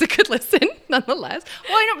it's a good listen nonetheless.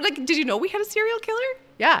 Well, I know, did you know we had a serial killer?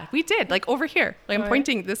 Yeah, we did, over here. I'm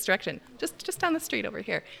pointing this direction, just down the street over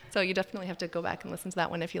here. So you definitely have to go back and listen to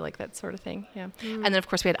that one if you like that sort of thing. Yeah. And then of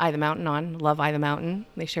course we had Eye the Mountain on. Love Eye the Mountain.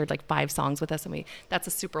 They shared 5 songs with us, and that's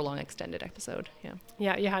a super long extended episode. Yeah.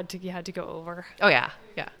 Yeah, you had to go over. Oh yeah.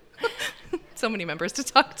 so many members to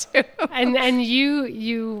talk to. And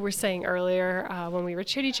you were saying earlier when we were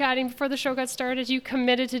chitty-chatting before the show got started, you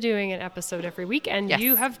committed to doing an episode every week, and Yes.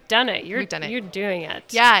 you have done it. We've done it. You're doing it.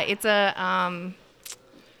 Yeah, it's I'm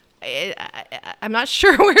not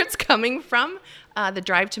sure where it's coming from, the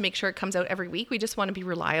drive to make sure it comes out every week. We just want to be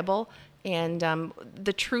reliable. And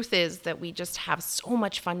the truth is that we just have so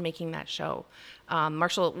much fun making that show.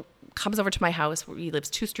 Marshall comes over to my house. He lives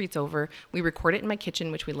 2 streets over. We record it in my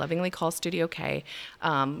kitchen, which we lovingly call Studio K.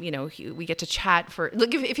 We get to chat for,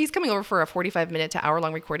 look, if he's coming over for a 45-minute to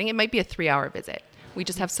hour-long recording, it might be a 3-hour visit. We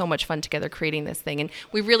just have so much fun together creating this thing. And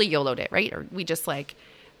we really YOLO'd it, right? Or we just like,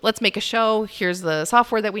 let's make a show. Here's the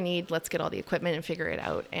software that we need. Let's get all the equipment and figure it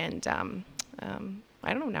out. And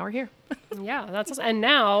I don't know. Now we're here. Yeah, that's awesome. And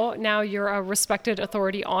now you're a respected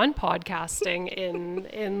authority on podcasting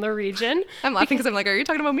in the region. I'm laughing because I'm like, are you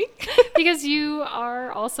talking about me? Because you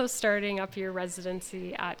are also starting up your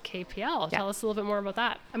residency at KPL. Yeah. Tell us a little bit more about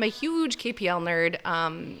that. I'm a huge KPL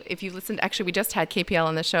nerd. If you listened, actually, we just had KPL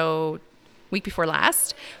on the show week before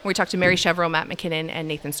last, where we talked to Mary Chevreau, Matt McKinnon, and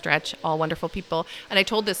Nathan Stretch, all wonderful people. And I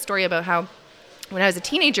told this story about how when I was a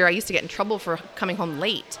teenager, I used to get in trouble for coming home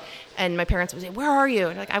late. And my parents would say, "Where are you?"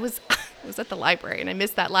 And like, I was at the library, and I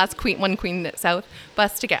missed that last Queen South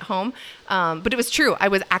bus to get home. But it was true. I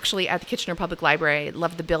was actually at the Kitchener Public Library. I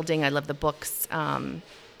loved the building. I loved the books. I'm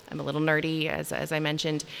a little nerdy, as I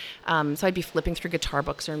mentioned. So I'd be flipping through guitar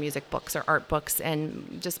books or music books or art books,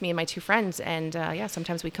 and just me and my 2 friends. And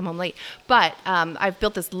sometimes we come home late. But I've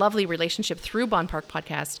built this lovely relationship through Bond Park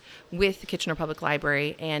Podcast with the Kitchener Public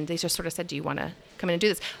Library, and they just sort of said, "Do you want to come in and do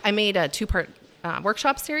this?" I made a 2-part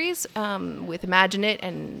workshop series with Imagine It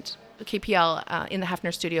and KPL in the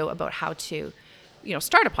Hefner studio about how to,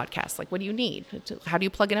 start a podcast. Like, what do you need? How do you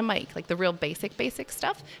plug in a mic? Like the real basic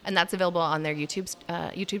stuff. And that's available on their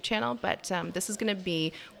YouTube channel. But this is going to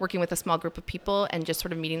be working with a small group of people and just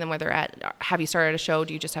sort of meeting them where they're at. Have you started a show?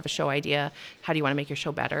 Do you just have a show idea? How do you want to make your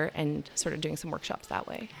show better? And sort of doing some workshops that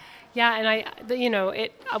way. Yeah, and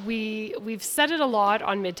we've said it a lot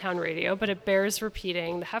on Midtown Radio, but it bears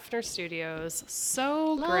repeating. The Hefner Studios,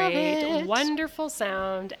 so Love great, it. wonderful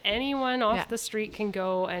sound. Anyone off the street can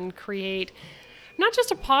go and create not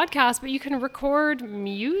just a podcast, but you can record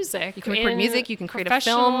music. You can record music. You can create a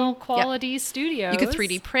professional film. quality studios. You can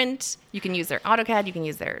 3D print. You can use their AutoCAD. You can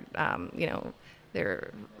use their,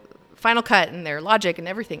 their Final Cut and their Logic, and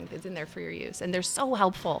everything is in there for your use. And they're so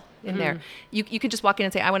helpful in there. You can just walk in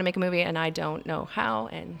and say, "I want to make a movie and I don't know how,"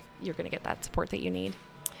 and you're going to get that support that you need.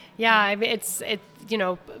 Yeah, I mean,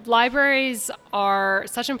 libraries are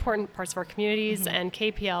such important parts of our communities, and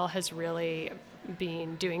KPL has really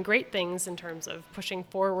been doing great things in terms of pushing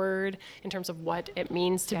forward, in terms of what it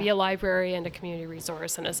means to be a library and a community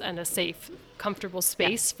resource and a safe, comfortable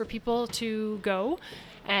space for people to go.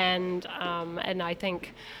 And I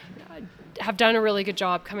think have done a really good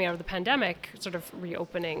job coming out of the pandemic, sort of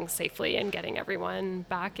reopening safely and getting everyone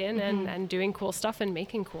back in and doing cool stuff and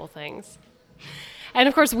making cool things. And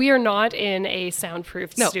of course, we are not in a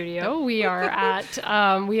soundproofed studio. We are at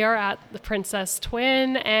the Princess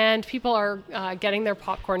Twin, and people are getting their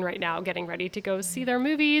popcorn right now, getting ready to go see their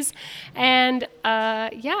movies. And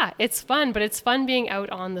it's fun, but it's fun being out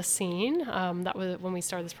on the scene. That was when we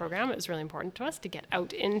started this program. It was really important to us to get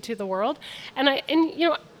out into the world.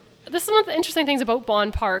 This is one of the interesting things about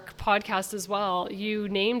Bond Park Podcast as well. You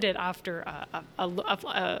named it after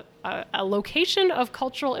a location of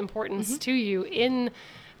cultural importance to you in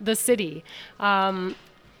the city. Do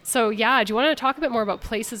you want to talk a bit more about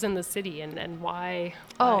places in the city and why?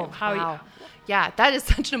 Wow. Yeah, that is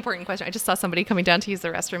such an important question. I just saw somebody coming down to use the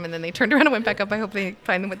restroom, and then they turned around and went back up. I hope they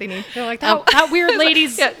find them what they need. They're like, that weird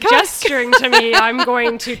lady's gesturing to me. I'm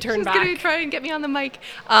going to turn back. She's going to try and get me on the mic.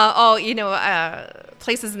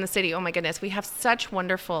 Places in the city. Oh my goodness, we have such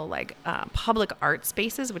wonderful public art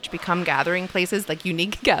spaces, which become gathering places, like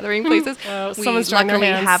unique gathering places. We luckily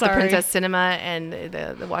have the Princess Cinema and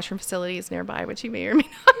the washroom facilities nearby, which you may or may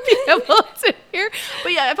not be able to hear.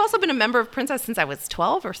 But yeah, I've also been a member of Princess since I was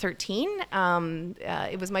 12 or 13.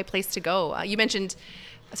 It was my place to go. You mentioned.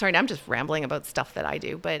 Sorry, I'm just rambling about stuff that I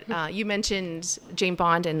do, but you mentioned Jane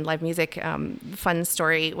Bond and live music. Fun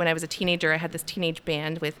story. When I was a teenager, I had this teenage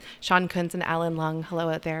band with Sean Kuntz and Alan Lung. Hello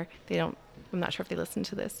out there. I'm not sure if they listen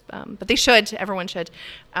to this, but they should. Everyone should.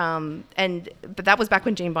 But that was back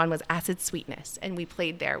when Jane Bond was Acid Sweetness, and we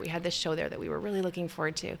played there. We had this show there that we were really looking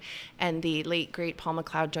forward to. And the late, great Paul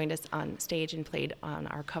McLeod joined us on stage and played on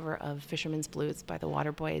our cover of Fisherman's Blues by the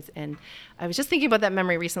Waterboys. And I was just thinking about that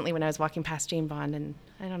memory recently when I was walking past Jane Bond, and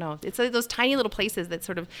I don't know. It's like those tiny little places that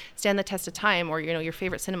sort of stand the test of time, or, your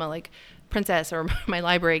favorite cinema. Like, Princess or my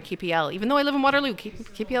library, KPL. Even though I live in Waterloo,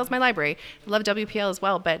 KPL is my library. I love WPL as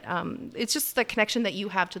well, but it's just the connection that you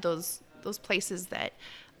have to those places that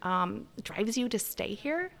drives you to stay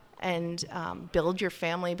here and build your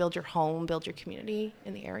family, build your home, build your community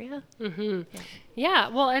in the area. Mm-hmm. Yeah.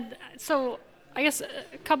 Well, so I guess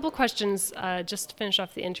a couple of questions just to finish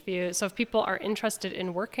off the interview. So if people are interested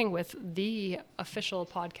in working with the official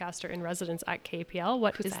podcaster in residence at KPL,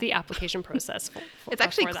 what is the application process for It's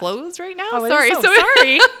actually closed right now. Oh, sorry.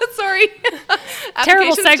 Sorry. Sorry.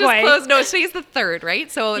 Terrible Application's just segue. closed. No, today's the 3rd, right?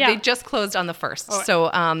 So Yeah. they just closed on the 1st. Oh. So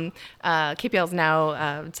KPL is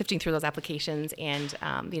now sifting through those applications, and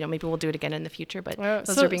maybe we'll do it again in the future. But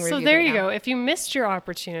those are being reviewed. So there right you now. go. If you missed your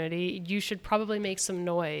opportunity, you should probably make some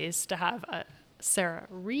noise to have Sarah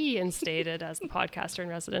reinstated as the podcaster in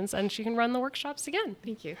residence, and she can run the workshops again.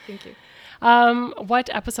 Thank you. What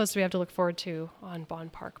episodes do we have to look forward to on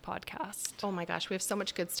Bond Park Podcast? Oh my gosh, we have so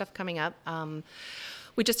much good stuff coming up.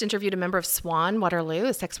 We just interviewed a member of SWAN Waterloo,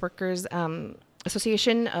 the Sex Workers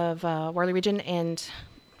Association of Waterloo Region, and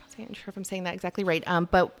I'm not sure if I'm saying that exactly right,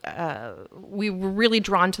 but we were really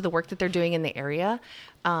drawn to the work that they're doing in the area.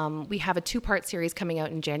 We have a 2-part series coming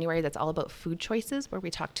out in January that's all about food choices, where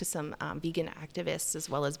we talk to some vegan activists as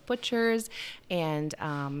well as butchers, and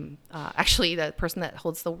actually the person that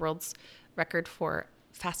holds the world's record for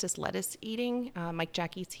fastest lettuce eating, Mike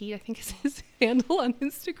Jack Eats Heat, I think is his handle on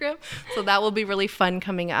Instagram. So that will be really fun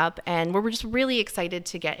coming up, and we're just really excited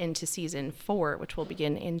to get into season 4, which will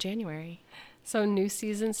begin in January. So new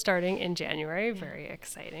season starting in January. Very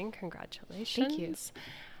exciting. Congratulations.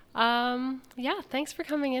 Thank you. Thanks for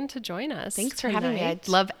coming in to join us. Thanks for having me. I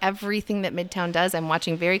love everything that Midtown does. I'm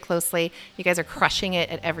watching very closely. You guys are crushing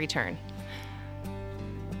it at every turn.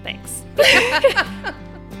 Thanks.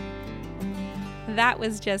 That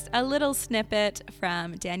was just a little snippet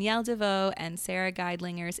from Danielle DeVoe and Sarah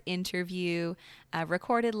Geidlinger's interview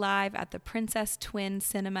recorded live at the Princess Twin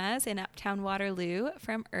Cinemas in Uptown Waterloo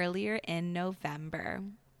from earlier in November.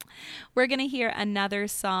 We're going to hear another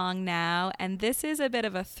song now, and this is a bit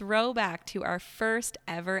of a throwback to our first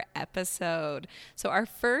ever episode. So our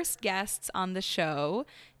first guests on the show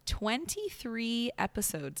 23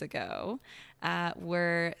 episodes ago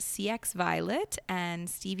were CX Violet and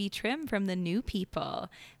Stevie Trim from the New People.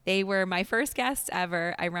 They were my first guests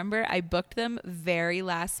ever. I remember I booked them very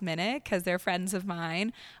last minute because they're friends of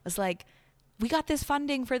mine. I was like, we got this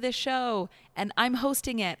funding for this show and I'm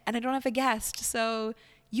hosting it and I don't have a guest. So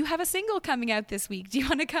you have a single coming out this week. Do you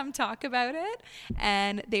want to come talk about it?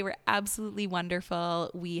 And they were absolutely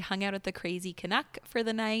wonderful. We hung out at the Crazy Canuck for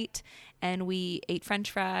the night and we ate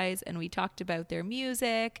French fries and we talked about their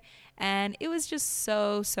music. And it was just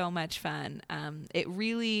so much fun. I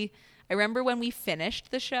remember when we finished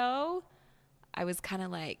the show, I was kind of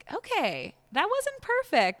like, okay, that wasn't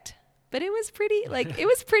perfect, but it was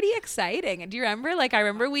pretty exciting. And do you remember,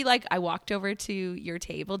 I walked over to your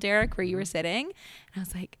table, Darek, where you were sitting, and I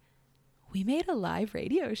was like, we made a live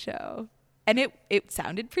radio show. And it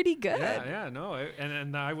sounded pretty good. Yeah, no.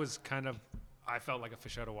 And I was I felt like a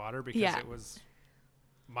fish out of water because it was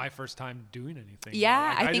my first time doing anything.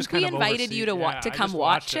 Yeah, I think we invited you to come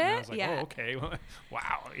watch it. And I was like, oh, okay.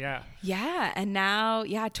 Wow, yeah. Yeah, and now,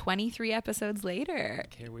 23 episodes later.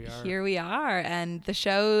 Here we are. And the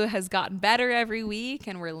show has gotten better every week,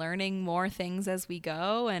 and we're learning more things as we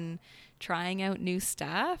go and trying out new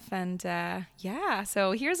stuff. And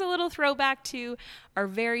so here's a little throwback to our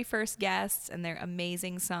very first guests and their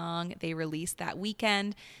amazing song they released that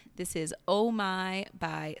weekend. This is Oh My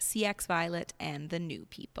by CX Violet and the New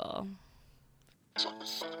People. Check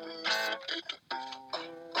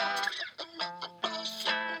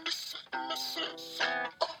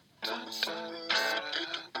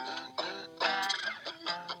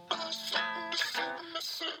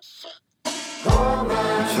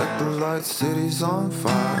the lights, city's on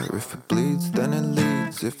fire. If it bleeds, then it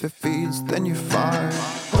leads. If it feeds, then you fire.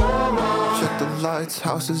 Check the lights,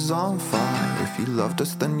 house is on fire. If you loved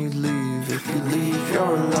us, then you leave. If you leave,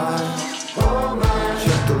 you're alive.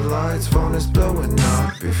 Check the lights, phone is blowing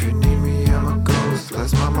up. If you need me, I'm a ghost.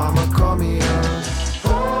 Let my mama call me up.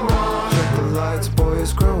 Check the lights, boy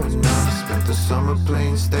is growing up. Spent the summer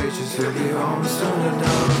playing stages. He'll be home soon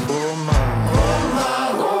enough. Oh my, oh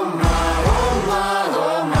my, oh my.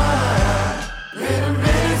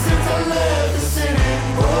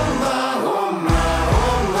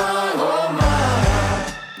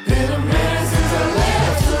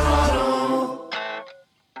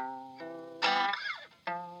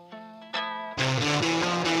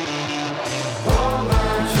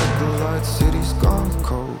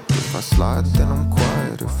 Slide, then I'm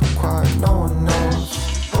quiet. If I'm quiet, no one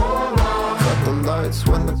knows. Cut the dim lights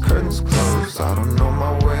when the curtains close. I don't know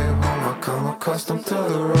my way home, I come accustomed to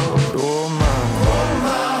the road. Oh my, oh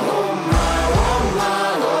my, oh my, oh my,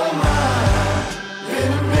 oh my.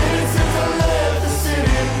 Been a minute since I left the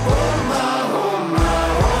city. Oh my, oh my,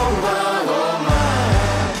 oh my, oh my.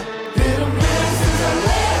 Been a minute since I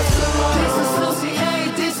left the road.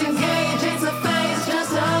 Disassociate, disengage, it's a phase,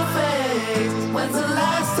 just a phase. When's the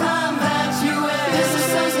last time that you ate?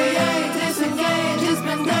 Disassociate, disengage, it's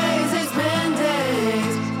been days, it's been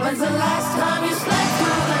days. When's the last time you slept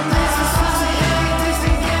through the night? Disassociate,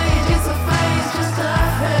 disengage, it's a phase, just a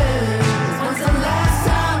phase. When's the last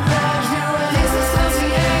time that you ate?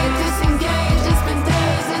 Disassociate, disengage, it's been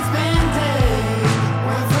days, it's been days.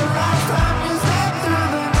 When's the last time you slept through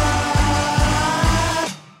the night?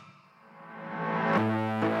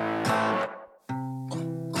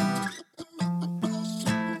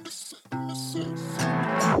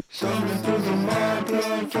 Something through the mind,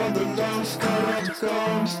 blood from the lungs, cut up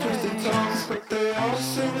gums, twisted tongues, but they all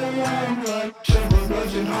sing along like shiver,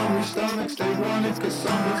 bludgeon, hungry stomachs. They want it 'cause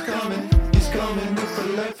someone's coming. He's coming with a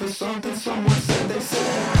leg for something. Someone said they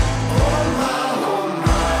said, oh my, oh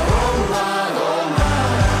my, oh my, oh my.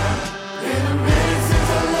 Been a minute since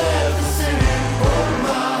I left the city. Oh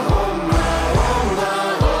my, oh my, oh my,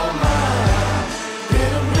 oh my.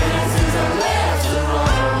 Been a minute since I left the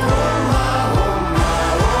road. Oh my, oh my,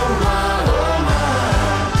 oh my, oh my.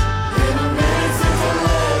 Been a minute since I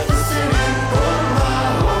left the city. Oh my,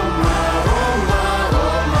 oh my, oh my,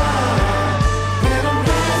 oh my. Been a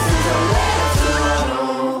minute since I left the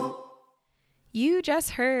road. You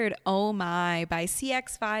just heard Oh My by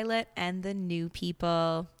CX Violet and the New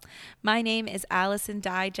People. My name is Allison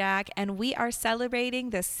Dyjach, and we are celebrating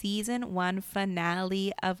the season 1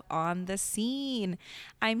 finale of On the Scene.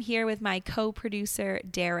 I'm here with my co-producer,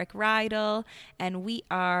 Darek Reidel, and we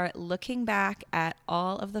are looking back at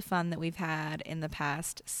all of the fun that we've had in the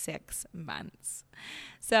past 6 months.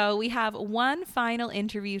 So we have one final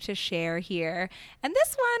interview to share here, and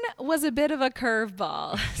this one was a bit of a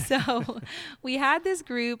curveball. So we had this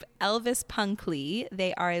group, Elvis Punkly.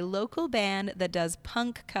 They are a local band that does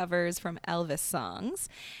punk covers from Elvis songs,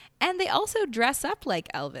 and they also dress up like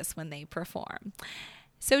Elvis when they perform.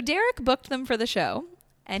 So Darek booked them for the show,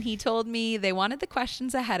 and he told me they wanted the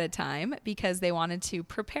questions ahead of time because they wanted to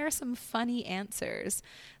prepare some funny answers.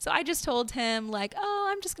 So I just told him, like, oh,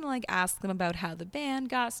 I'm just going to like ask them about how the band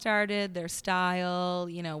got started, their style,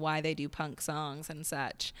 you know, why they do punk songs and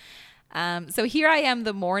such. So here I am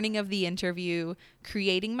the morning of the interview,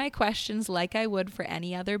 creating my questions like I would for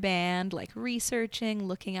any other band, like researching,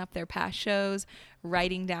 looking up their past shows,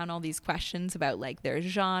 writing down all these questions about like their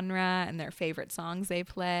genre and their favorite songs they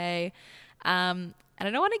play. And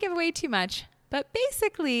I don't want to give away too much, but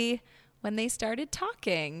basically when they started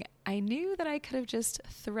talking, I knew that I could have just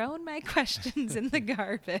thrown my questions in the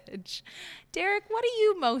garbage. Derek, what do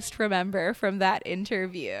you most remember from that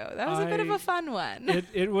interview? That was a bit of a fun one.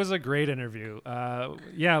 It was a great interview.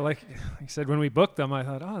 Yeah, like I said, when we booked them, I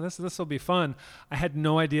thought, oh, this will be fun. I had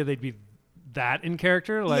no idea they'd be that in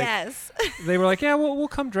character. Like, yes. They were like, yeah, we'll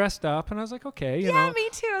come dressed up. And I was like, okay. You know, me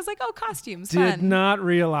too. I was like, oh, costumes, did fun. not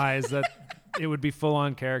realize that it would be full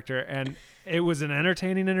on character. And it was an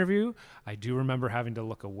entertaining interview. I do remember having to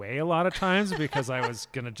look away a lot of times because I was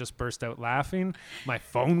going to just burst out laughing. My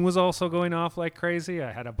phone was also going off like crazy.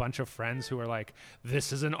 I had a bunch of friends who were like,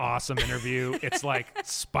 this is an awesome interview. It's like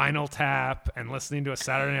Spinal Tap and listening to a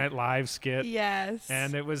Saturday Night Live skit. Yes.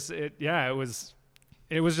 And it was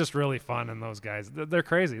just really fun. And those guys, they're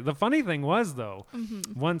crazy. The funny thing was, though,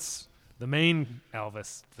 once the main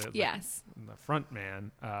Elvis, the front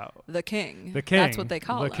man, the king. That's what they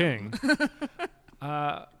call the him. king.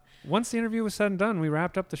 Once the interview was said and done, we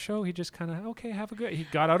wrapped up the show. He just kind of, okay, have a good. He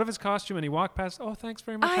got out of his costume and he walked past. Oh, thanks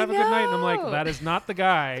very much. Have a good night. And I'm like, that is not the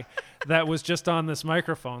guy that was just on this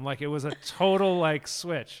microphone. Like, it was a total like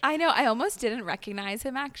switch. I know. I almost didn't recognize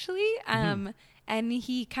him actually. And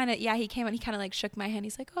he kind of, he came and he kind of like shook my hand.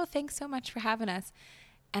 He's like, oh, thanks so much for having us.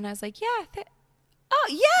 And I was like, yeah. Oh,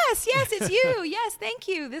 yes, it's you. Yes, thank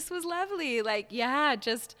you. This was lovely. Like, yeah,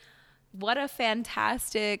 just what a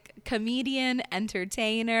fantastic comedian,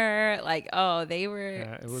 entertainer. Like, oh, they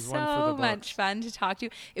were it was so much fun to talk to.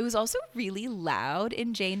 It was also really loud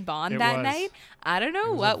in Jane Bond that night. I don't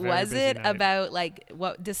know, what was it about, like,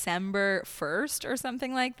 what, December 1st or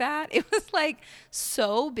something like that? It was like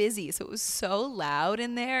so busy. So it was so loud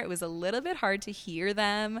in there. It was a little bit hard to hear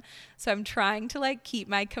them. So I'm trying to like keep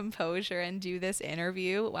my composure and do this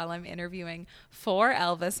interview while I'm interviewing 4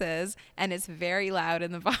 Elvises, and it's very loud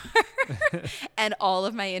in the bar. And all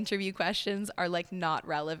of my interview questions are like not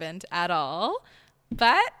relevant at all.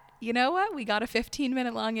 But you know what? We got a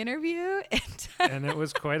 15-minute long interview. And it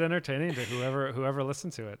was quite entertaining to whoever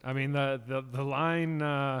listened to it. I mean, the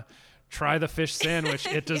line, try the fish sandwich,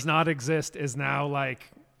 it does not exist, is now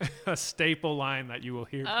like a staple line that you will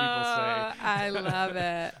hear people say. I love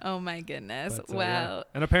it. Oh my goodness. But, well. Yeah.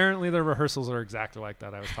 And apparently the rehearsals are exactly like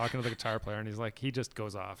that. I was talking to the guitar player and he's like, he just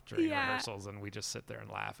goes off during rehearsals and we just sit there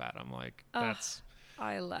and laugh at him. Like, that's...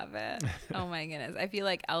 I love it. Oh my goodness. I feel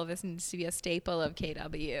like Elvis needs to be a staple of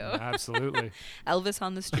KW. Absolutely. Elvis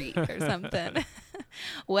on the street or something.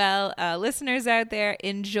 Well, listeners out there,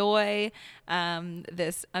 enjoy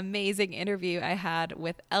this amazing interview I had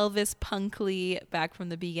with Elvis Punkley back from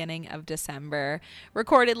the beginning of December.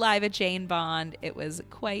 Recorded live at Jane Bond. It was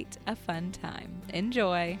quite a fun time.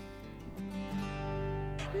 Enjoy.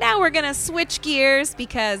 Now we're going to switch gears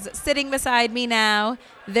because sitting beside me now,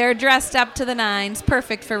 they're dressed up to the nines,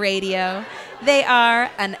 perfect for radio. They are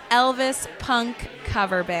an Elvis punk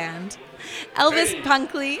cover band. Elvis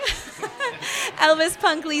Punkley. Elvis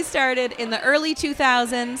Punkley started in the early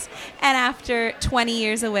 2000s, and after 20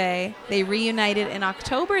 years away, they reunited in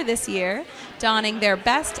October this year, donning their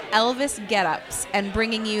best Elvis get-ups and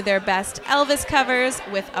bringing you their best Elvis covers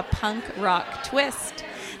with a punk rock twist.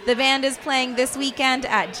 The band is playing this weekend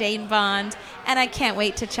at Jane Bond, and I can't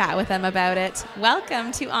wait to chat with them about it.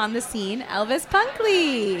 Welcome to On the Scene, Elvis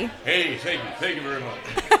Punkley. Hey, thank you very much.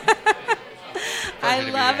 I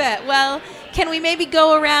love it. Well, can we maybe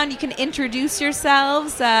go around? You can introduce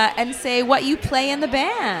yourselves and say what you play in the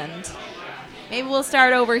band. Maybe we'll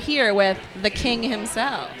start over here with the king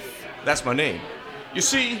himself. That's my name. You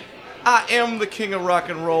see, I am the king of rock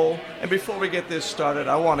and roll, and before we get this started,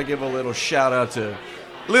 I want to give a little shout out to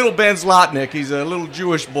little Ben Zlotnick. He's a little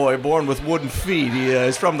Jewish boy born with wooden feet. He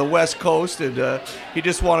is from the West Coast, and he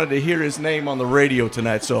just wanted to hear his name on the radio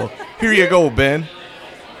tonight. So here you go, Ben.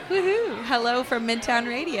 Woohoo! Hello from Midtown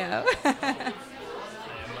Radio.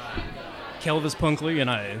 Elvis Punkley, and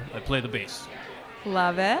I play the bass.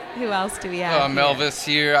 Love it. Who else do we have? I'm Elvis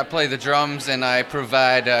here. I play the drums, and I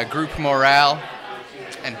provide group morale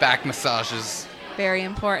and back massages. Very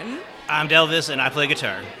important. I'm Delvis, and I play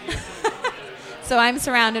guitar. So I'm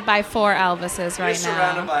surrounded by 4 Elvises right You're now.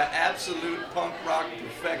 surrounded by absolute punk rock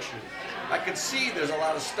perfection. I can see there's a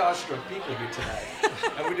lot of starstruck people here tonight,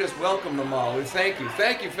 and we just welcome them all. We thank you.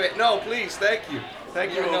 No, please, thank you.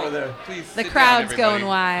 Thank you over there. Please. The sit crowd's down, going everybody.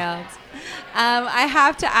 wild. I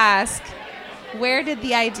have to ask, where did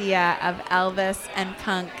the idea of Elvis and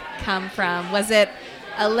punk come from? Was it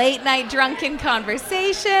a late night drunken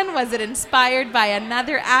conversation? Was it inspired by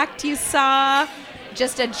another act you saw?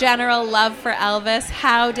 Just a general love for Elvis?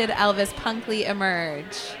 How did Elvis Punkley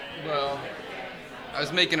emerge? Well, I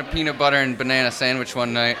was making a peanut butter and banana sandwich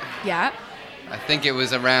one night. Yeah. I think it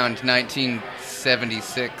was around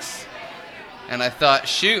 1976. And I thought,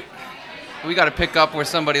 shoot, we got to pick up where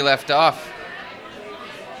somebody left off.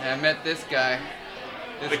 And I met this guy,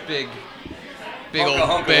 this big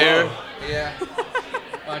old bear. Yeah.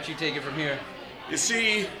 Why don't you take it from here? You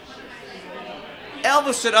see,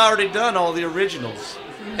 Elvis had already done all the originals,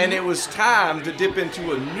 and it was time to dip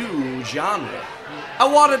into a new genre. I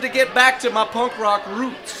wanted to get back to my punk rock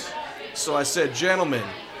roots. So I said, gentlemen,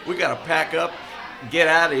 we got to pack up, get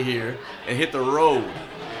out of here, and hit the road.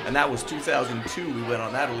 And that was 2002. We went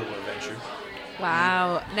on that little adventure.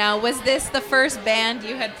 Wow. Now, was this the first band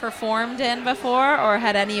you had performed in before, or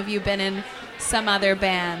had any of you been in some other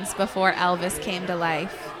bands before Elvis came to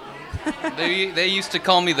life? They used to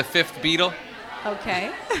call me the fifth Beatle.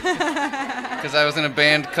 Okay. Because I was in a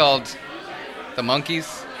band called The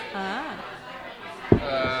Monkees. Ah.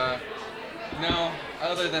 No,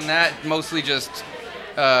 other than that, mostly just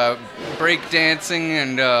break dancing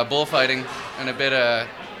and bullfighting and a bit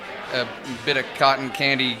of cotton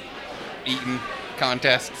candy eating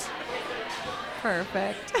contests.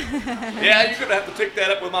 Perfect. Yeah, you're going to have to take that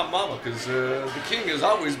up with my mama, because the king has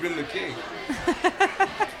always been the king.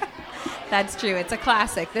 That's true. It's a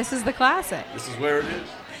classic. This is the classic. This is where it is.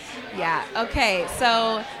 Yeah. Okay.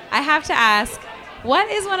 So I have to ask, what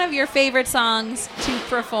is one of your favorite songs to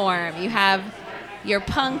perform? You have your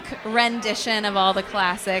punk rendition of all the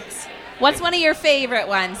classics. What's one of your favorite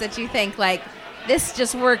ones that you think, like, this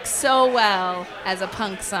just works so well as a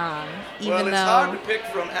punk song? Well, it's hard to pick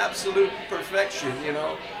from absolute perfection, you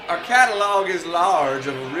know. Our catalog is large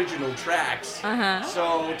of original tracks. Uh-huh.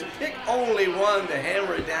 So to pick only one to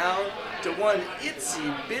hammer it down to one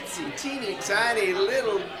itsy bitsy teeny tiny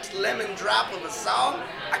little lemon drop of a song,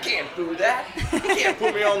 I can't do that. You can't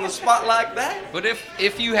put me on the spot like that. But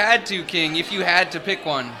if you had to, King, if you had to pick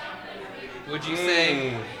one, would you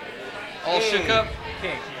say All Shook Up?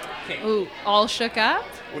 Ooh, All Shook Up?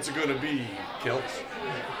 What's it gonna be, Kelps?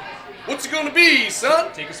 What's it gonna be,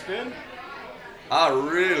 son? Take a spin. I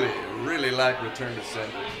really, really like Return to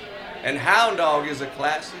Sender. And Hound Dog is a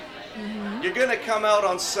classic. You're gonna come out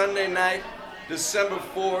on Sunday night, December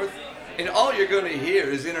 4th, and all you're gonna hear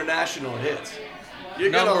is international hits.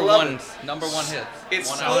 You're gonna love it. Number one hits. It's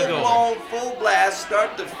One full hour. blown, full blast,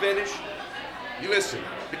 start to finish. You listen,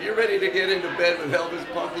 if you're ready to get into bed with Elvis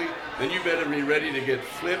Punkley, then you better be ready to get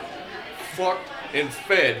flipped, fucked, and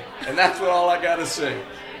fed. And that's what all I gotta say.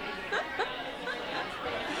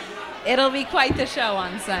 It'll be quite the show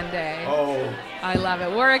on Sunday. Oh. I love it.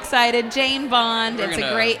 We're excited. Jane Bond. We're It's gonna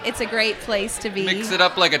a great place to be. Mix it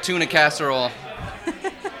up like a tuna casserole.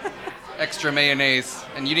 Extra mayonnaise.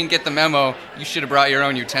 And you didn't get the memo. You should have brought your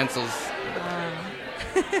own utensils.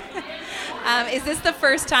 Is this the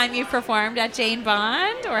first time you've performed at Jane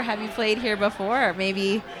Bond, or have you played here before?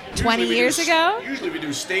 Maybe 20 years ago? Usually we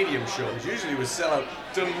do stadium shows. Usually we sell out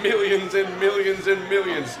to millions and millions and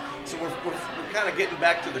millions. So we're kind of getting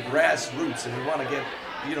back to the grassroots, and we want to get,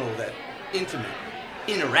 that intimate,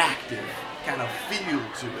 interactive kind of feel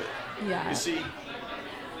to it. Yeah. You see,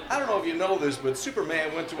 I don't know if you know this, but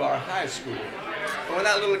Superman went to our high school. And when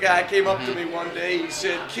that little guy came up to me one day, he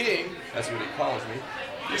said, "King," that's what he calls me.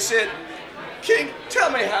 He said, "King,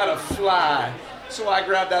 tell me how to fly." So I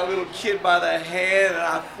grabbed that little kid by the hand and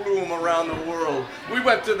I flew him around the world. We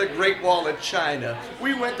went to the Great Wall of China.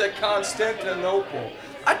 We went to Constantinople.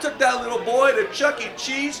 I took that little boy to Chuck E.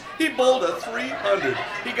 Cheese. He bowled a 300.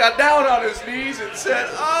 He got down on his knees and said,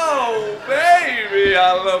 "Oh, baby,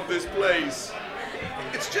 I love this place."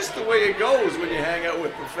 It's just the way it goes when you hang out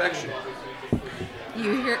with perfection.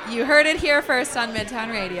 You heard it here first on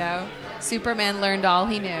Midtown Radio. Superman learned all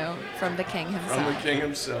he knew from the king himself. From the king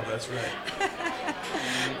himself, that's right.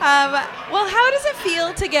 Well, how does it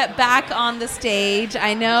feel to get back on the stage?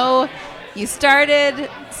 I know you started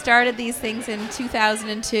these things in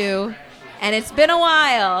 2002, and it's been a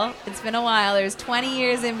while. There's 20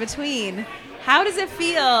 years in between. How does it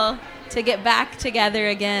feel to get back together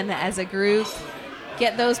again as a group,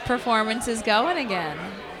 get those performances going again?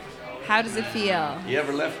 How does it feel? You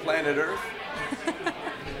ever left planet Earth?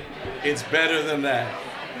 It's better than that.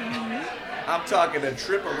 I'm talking a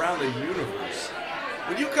trip around the universe.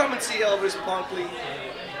 When you come and see Elvis Punkley,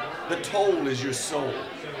 the toll is your soul.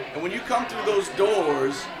 And when you come through those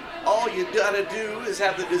doors, all you gotta do is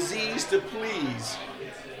have the disease to please.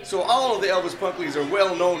 So all of the Elvis Punkleys are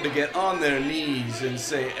well known to get on their knees and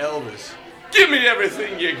say, "Elvis, give me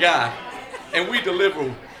everything you got." And we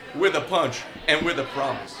deliver with a punch and with a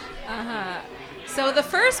promise. So the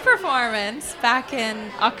first performance back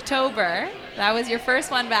in October, that was your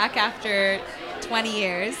first one back after 20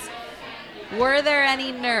 years. Were there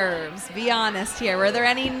any nerves? Be honest here. Were there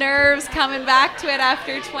any nerves coming back to it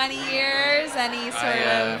after 20 years? Any sort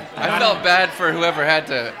of... I felt bad for whoever had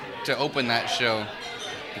to open that show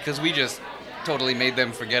because we just totally made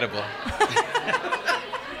them forgettable.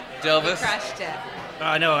 Delvis? Crushed it.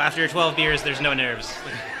 No, after 12 beers, there's no nerves.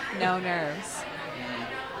 No nerves.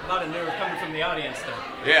 A lot of nerve coming from the audience,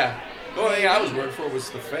 though. Yeah. The only thing I was worried for was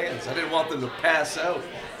the fans. I didn't want them to pass out.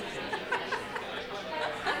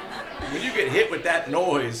 When you get hit with that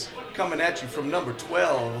noise coming at you from number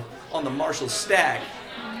 12 on the Marshall stack,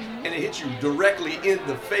 and it hits you directly in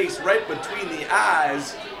the face, right between the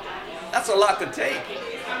eyes, that's a lot to take.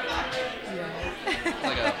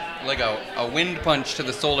 like a wind punch to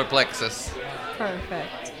the solar plexus.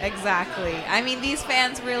 Perfect. Exactly. I mean, these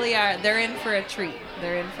fans really are, they're in for a treat.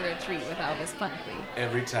 They're in for a treat with Elvis Punkley.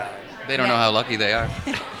 Every time. They don't know how lucky they are.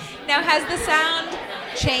 Now, has the sound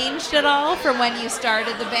changed at all from when you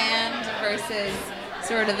started the band versus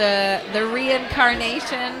sort of the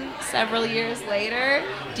reincarnation several years later?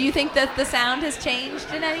 Do you think that the sound has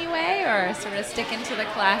changed in any way, or sort of sticking to the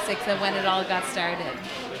classics of when it all got started?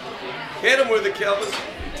 Hit him with it, Kelvis.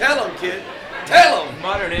 Tell him, kid. Tell him.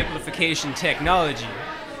 Modern amplification technology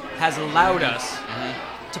has allowed us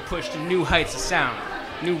to push to new heights of sound,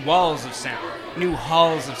 new walls of sound, new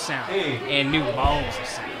halls of sound, and new balls of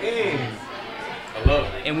sound. I love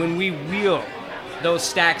it. And when we wheel those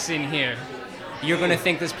stacks in here, you're going to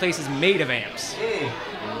think this place is made of amps.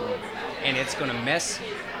 And it's going to mess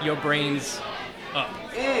your brains up.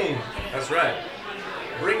 That's right.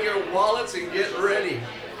 Bring your wallets and get ready,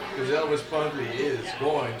 because Elvis Punkley is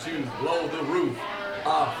going to blow the roof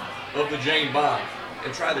off of the Jane Bond.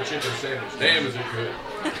 And try the chicken sandwich. Damn, is it good.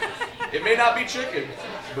 It may not be chicken,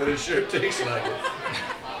 but it sure tastes like it.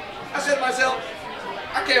 I said to myself,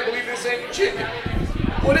 I can't believe this ain't chicken.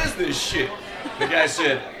 What is this shit? The guy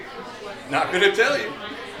said, "Not gonna tell you."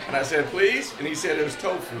 And I said, "Please?" And he said it was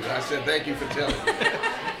tofu. And I said, "Thank you for telling me."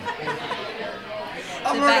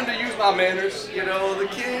 I'm learning to use my manners. You know, the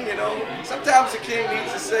king, sometimes the king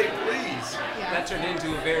needs to say please. That turned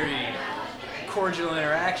into a very cordial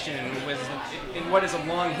interaction in what is a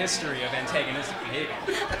long history of antagonistic behavior.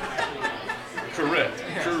 Correct.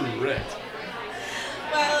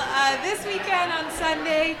 Well, this weekend on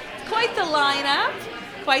Sunday, quite the lineup.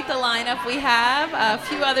 We have a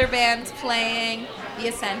few other bands playing. The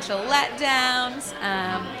Essential Letdowns,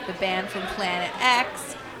 the band from Planet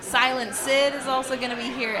X. Silent Sid is also going to be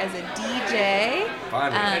here as a DJ.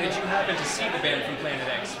 And did you happen to see the band from Planet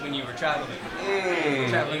X when you were traveling?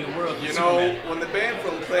 Traveling the world with When the band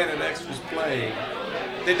from Planet X was playing,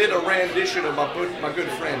 they did a rendition of my good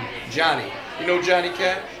friend, Johnny. You know Johnny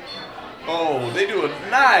Cash? Oh, they do a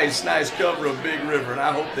nice cover of Big River, and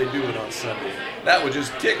I hope they do it on Sunday. That would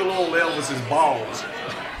just tickle old Elvis's balls.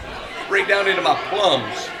 Right down into my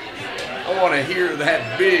plums. I want to hear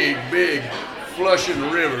that big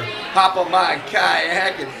flushing river. Hop on my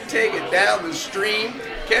kayak and take it down the stream.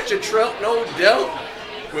 Catch a trout, no doubt.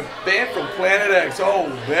 With band from Planet X. Oh,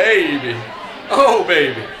 baby.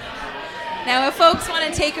 Now, if folks want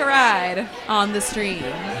to take a ride on the stream,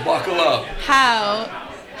 buckle up. How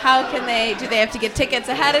can they? Do they have to get tickets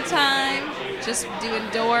ahead of time? Just do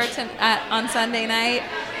indoor on Sunday night?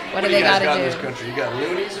 What do they got to do? In this country? You got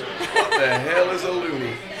loonies? What the hell is a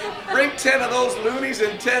loony? Bring 10 of those loonies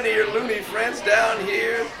and 10 of your loony friends down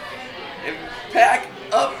here and pack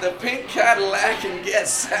up the pink Cadillac and get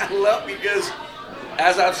saddled up because,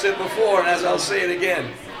 as I've said before and as I'll say it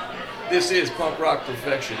again, this is punk rock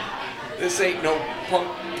perfection. This ain't no punk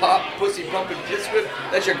pop pussy pumping kiss whip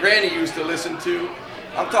that your granny used to listen to.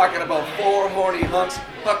 I'm talking about 4 horny hunks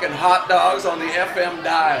hucking hot dogs on the FM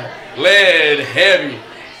dial. Lead heavy.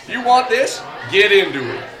 You want this? Get into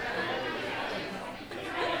it.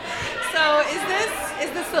 So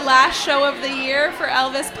is this the last show of the year for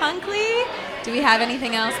Elvis Punkley? Do we have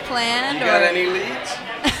anything else planned? You got any leads?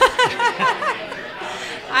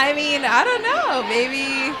 I mean, I don't know.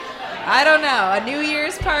 Maybe, I don't know. A New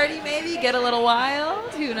Year's party maybe? Get a little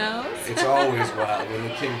wild? Who knows? It's always wild when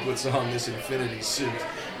the king puts on this infinity suit.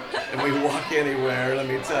 And we walk anywhere, let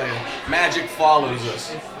me tell you, magic follows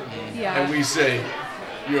us. Yeah. And we say,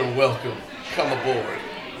 you're welcome. Come aboard.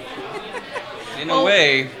 In a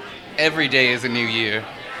way, every day is a new year.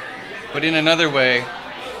 But in another way,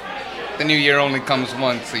 the new year only comes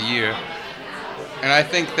once a year. And I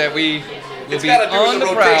think that we will It's be got to do on with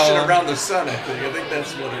the the rotation prowl. around the sun, I think. I think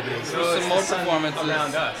that's what it is. So some more performances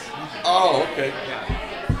around us. Oh, okay.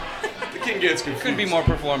 The king gets confused. Could be more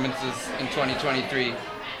performances in 2023.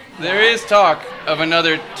 There is talk of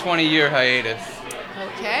another 20-year hiatus.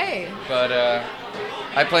 Okay. But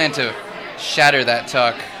I plan to shatter that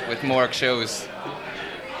talk with more shows.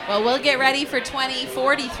 Well, we'll get ready for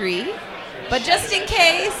 2043. But just in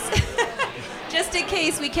case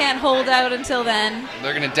we can't hold out until then.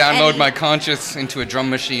 They're going to download my conscience into a drum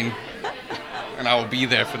machine, and I will be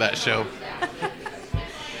there for that show.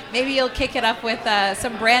 Maybe you'll kick it up with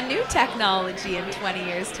some brand new technology in 20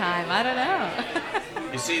 years' time. I don't know.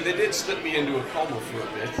 You see, they did slip me into a coma for a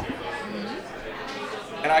bit.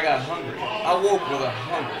 And I got hungry. I woke with a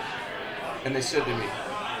hunger. And they said to me,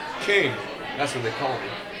 King, that's what they call me.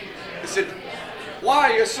 They said,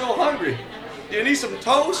 why are you so hungry? Do you need some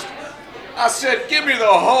toast? I said, give me the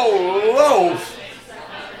whole loaf.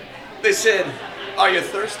 They said, are you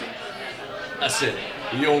thirsty? I said,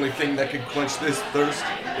 the only thing that could quench this thirst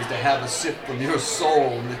is to have a sip from your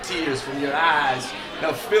soul and the tears from your eyes.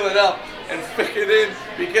 Now fill it up and fill it in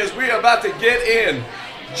because we're about to get in.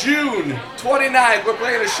 June 29th, we're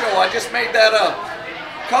playing a show. I just made that up.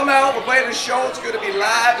 Come out, we're playing a show. It's going to be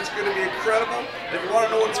live. It's going to be incredible. If you want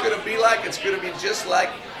to know what it's going to be like, it's going to be just like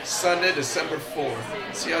Sunday, December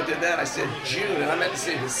 4th. See how I did that? I said June, and I meant to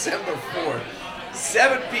say December 4th.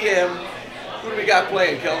 7 p.m. Who do we got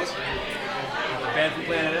playing, Kelvis? Band from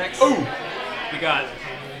Planet X. Ooh! We got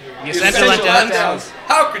the Essential Essential Letdowns.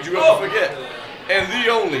 How could you ever forget? And the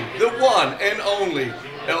one and only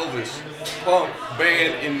Elvis punk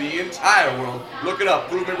band in the entire world. Look it up.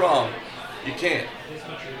 Prove me wrong. You can't.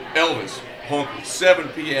 Elvis Punk, 7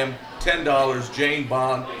 p.m., $10, Jane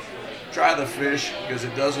Bond. Try the fish because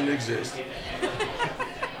it doesn't exist.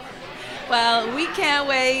 Well, we can't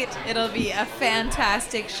wait. It'll be a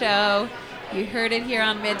fantastic show. You heard it here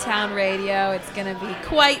on Midtown Radio. It's going to be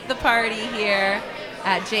quite the party here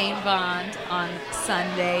at Jane Bond on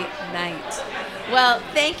Sunday night. Well,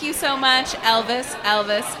 thank you so much, Elvis,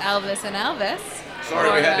 and Elvis.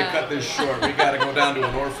 Sorry we had to cut this short. We got to go down to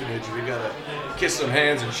an orphanage. We got to kiss some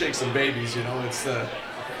hands and shake some babies, you know. It's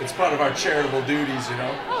part of our charitable duties, you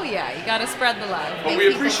know. Oh, yeah. You got to spread the love. But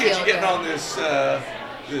we appreciate you getting on this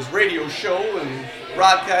this radio show and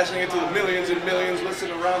broadcasting it to the millions and millions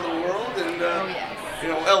listening around the world. And you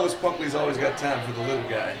know, Elvis Punkley's always got time for the little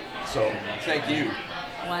guy. So thank you.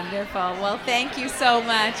 Wonderful. Well, thank you so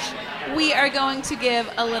much. We are going to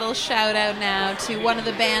give a little shout out now to one of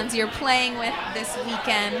the bands you're playing with this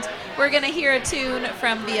weekend. We're going to hear a tune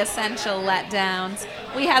from the Essential Letdowns.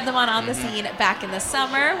 We had them on the Scene back in the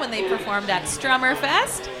summer when they performed at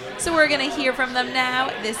Strummerfest. So we're going to hear from them now.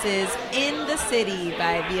 This is In the City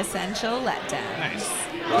by the Essential Letdowns. Nice.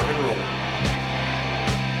 Rock and roll.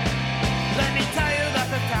 Let me tell you about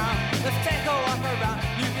the town. Let's take a walk around.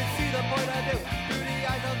 You can see the point I do through the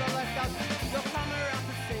eyes of the left out. You'll come around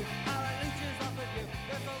to see how it leeches off of you.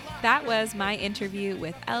 There's a lot. That was my interview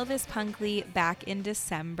with Elvis Punkley back in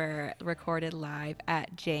December, recorded live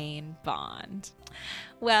at Jane Bond.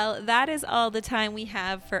 Well, that is all the time we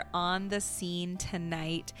have for On the Scene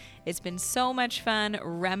tonight. It's been so much fun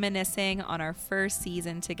reminiscing on our first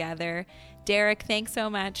season together. Darek, thanks so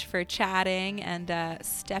much for chatting and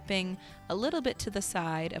stepping a little bit to the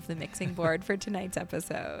side of the mixing board for tonight's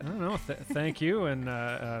episode. I don't know. Thank you,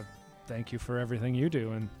 and thank you for everything you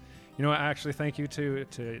do. And you know, actually, thank you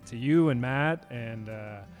to you and Matt and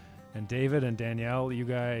David and Danielle. You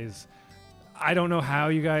guys, I don't know how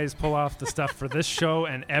you guys pull off the stuff for this show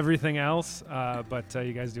and everything else, but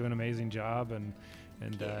you guys do an amazing job, and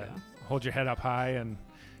hold your head up high, and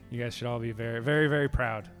you guys should all be very, very, very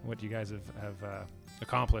proud of what you guys have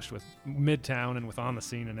accomplished with Midtown and with On the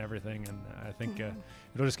Scene and everything. And I think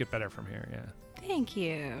it'll just get better from here. Yeah. Thank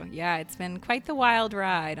you. Yeah, it's been quite the wild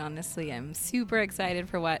ride, honestly. I'm super excited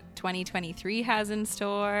for what 2023 has in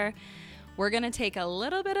store. We're going to take a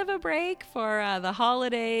little bit of a break for the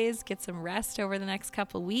holidays, get some rest over the next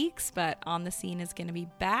couple weeks, but On the Scene is going to be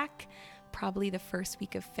back probably the first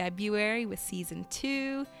week of February with season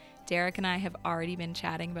 2. Darek and I have already been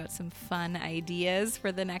chatting about some fun ideas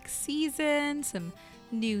for the next season, some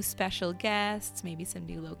new special guests, maybe some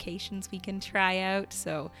new locations we can try out.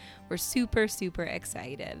 So we're super, super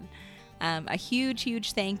excited. A huge,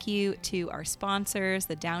 huge thank you to our sponsors,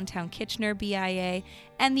 the Downtown Kitchener BIA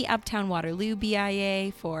and the Uptown Waterloo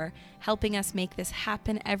BIA, for helping us make this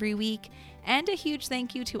happen every week. And a huge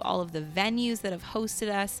thank you to all of the venues that have hosted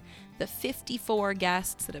us, the 54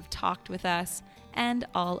 guests that have talked with us, and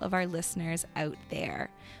all of our listeners out there.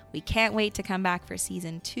 We can't wait to come back for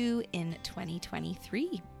season 2 in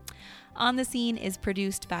 2023. On the Scene is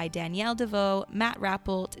produced by Danielle DeVoe, Matt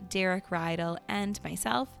Rappolt, Darek Reidel, and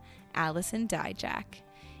myself, Allison Dyjach.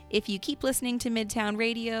 If you keep listening to Midtown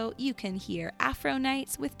Radio, you can hear Afro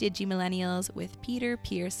Nights with Digimillennials with Peter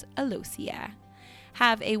Pierce Alosia.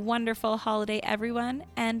 Have a wonderful holiday, everyone,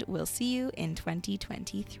 and we'll see you in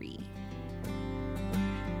 2023.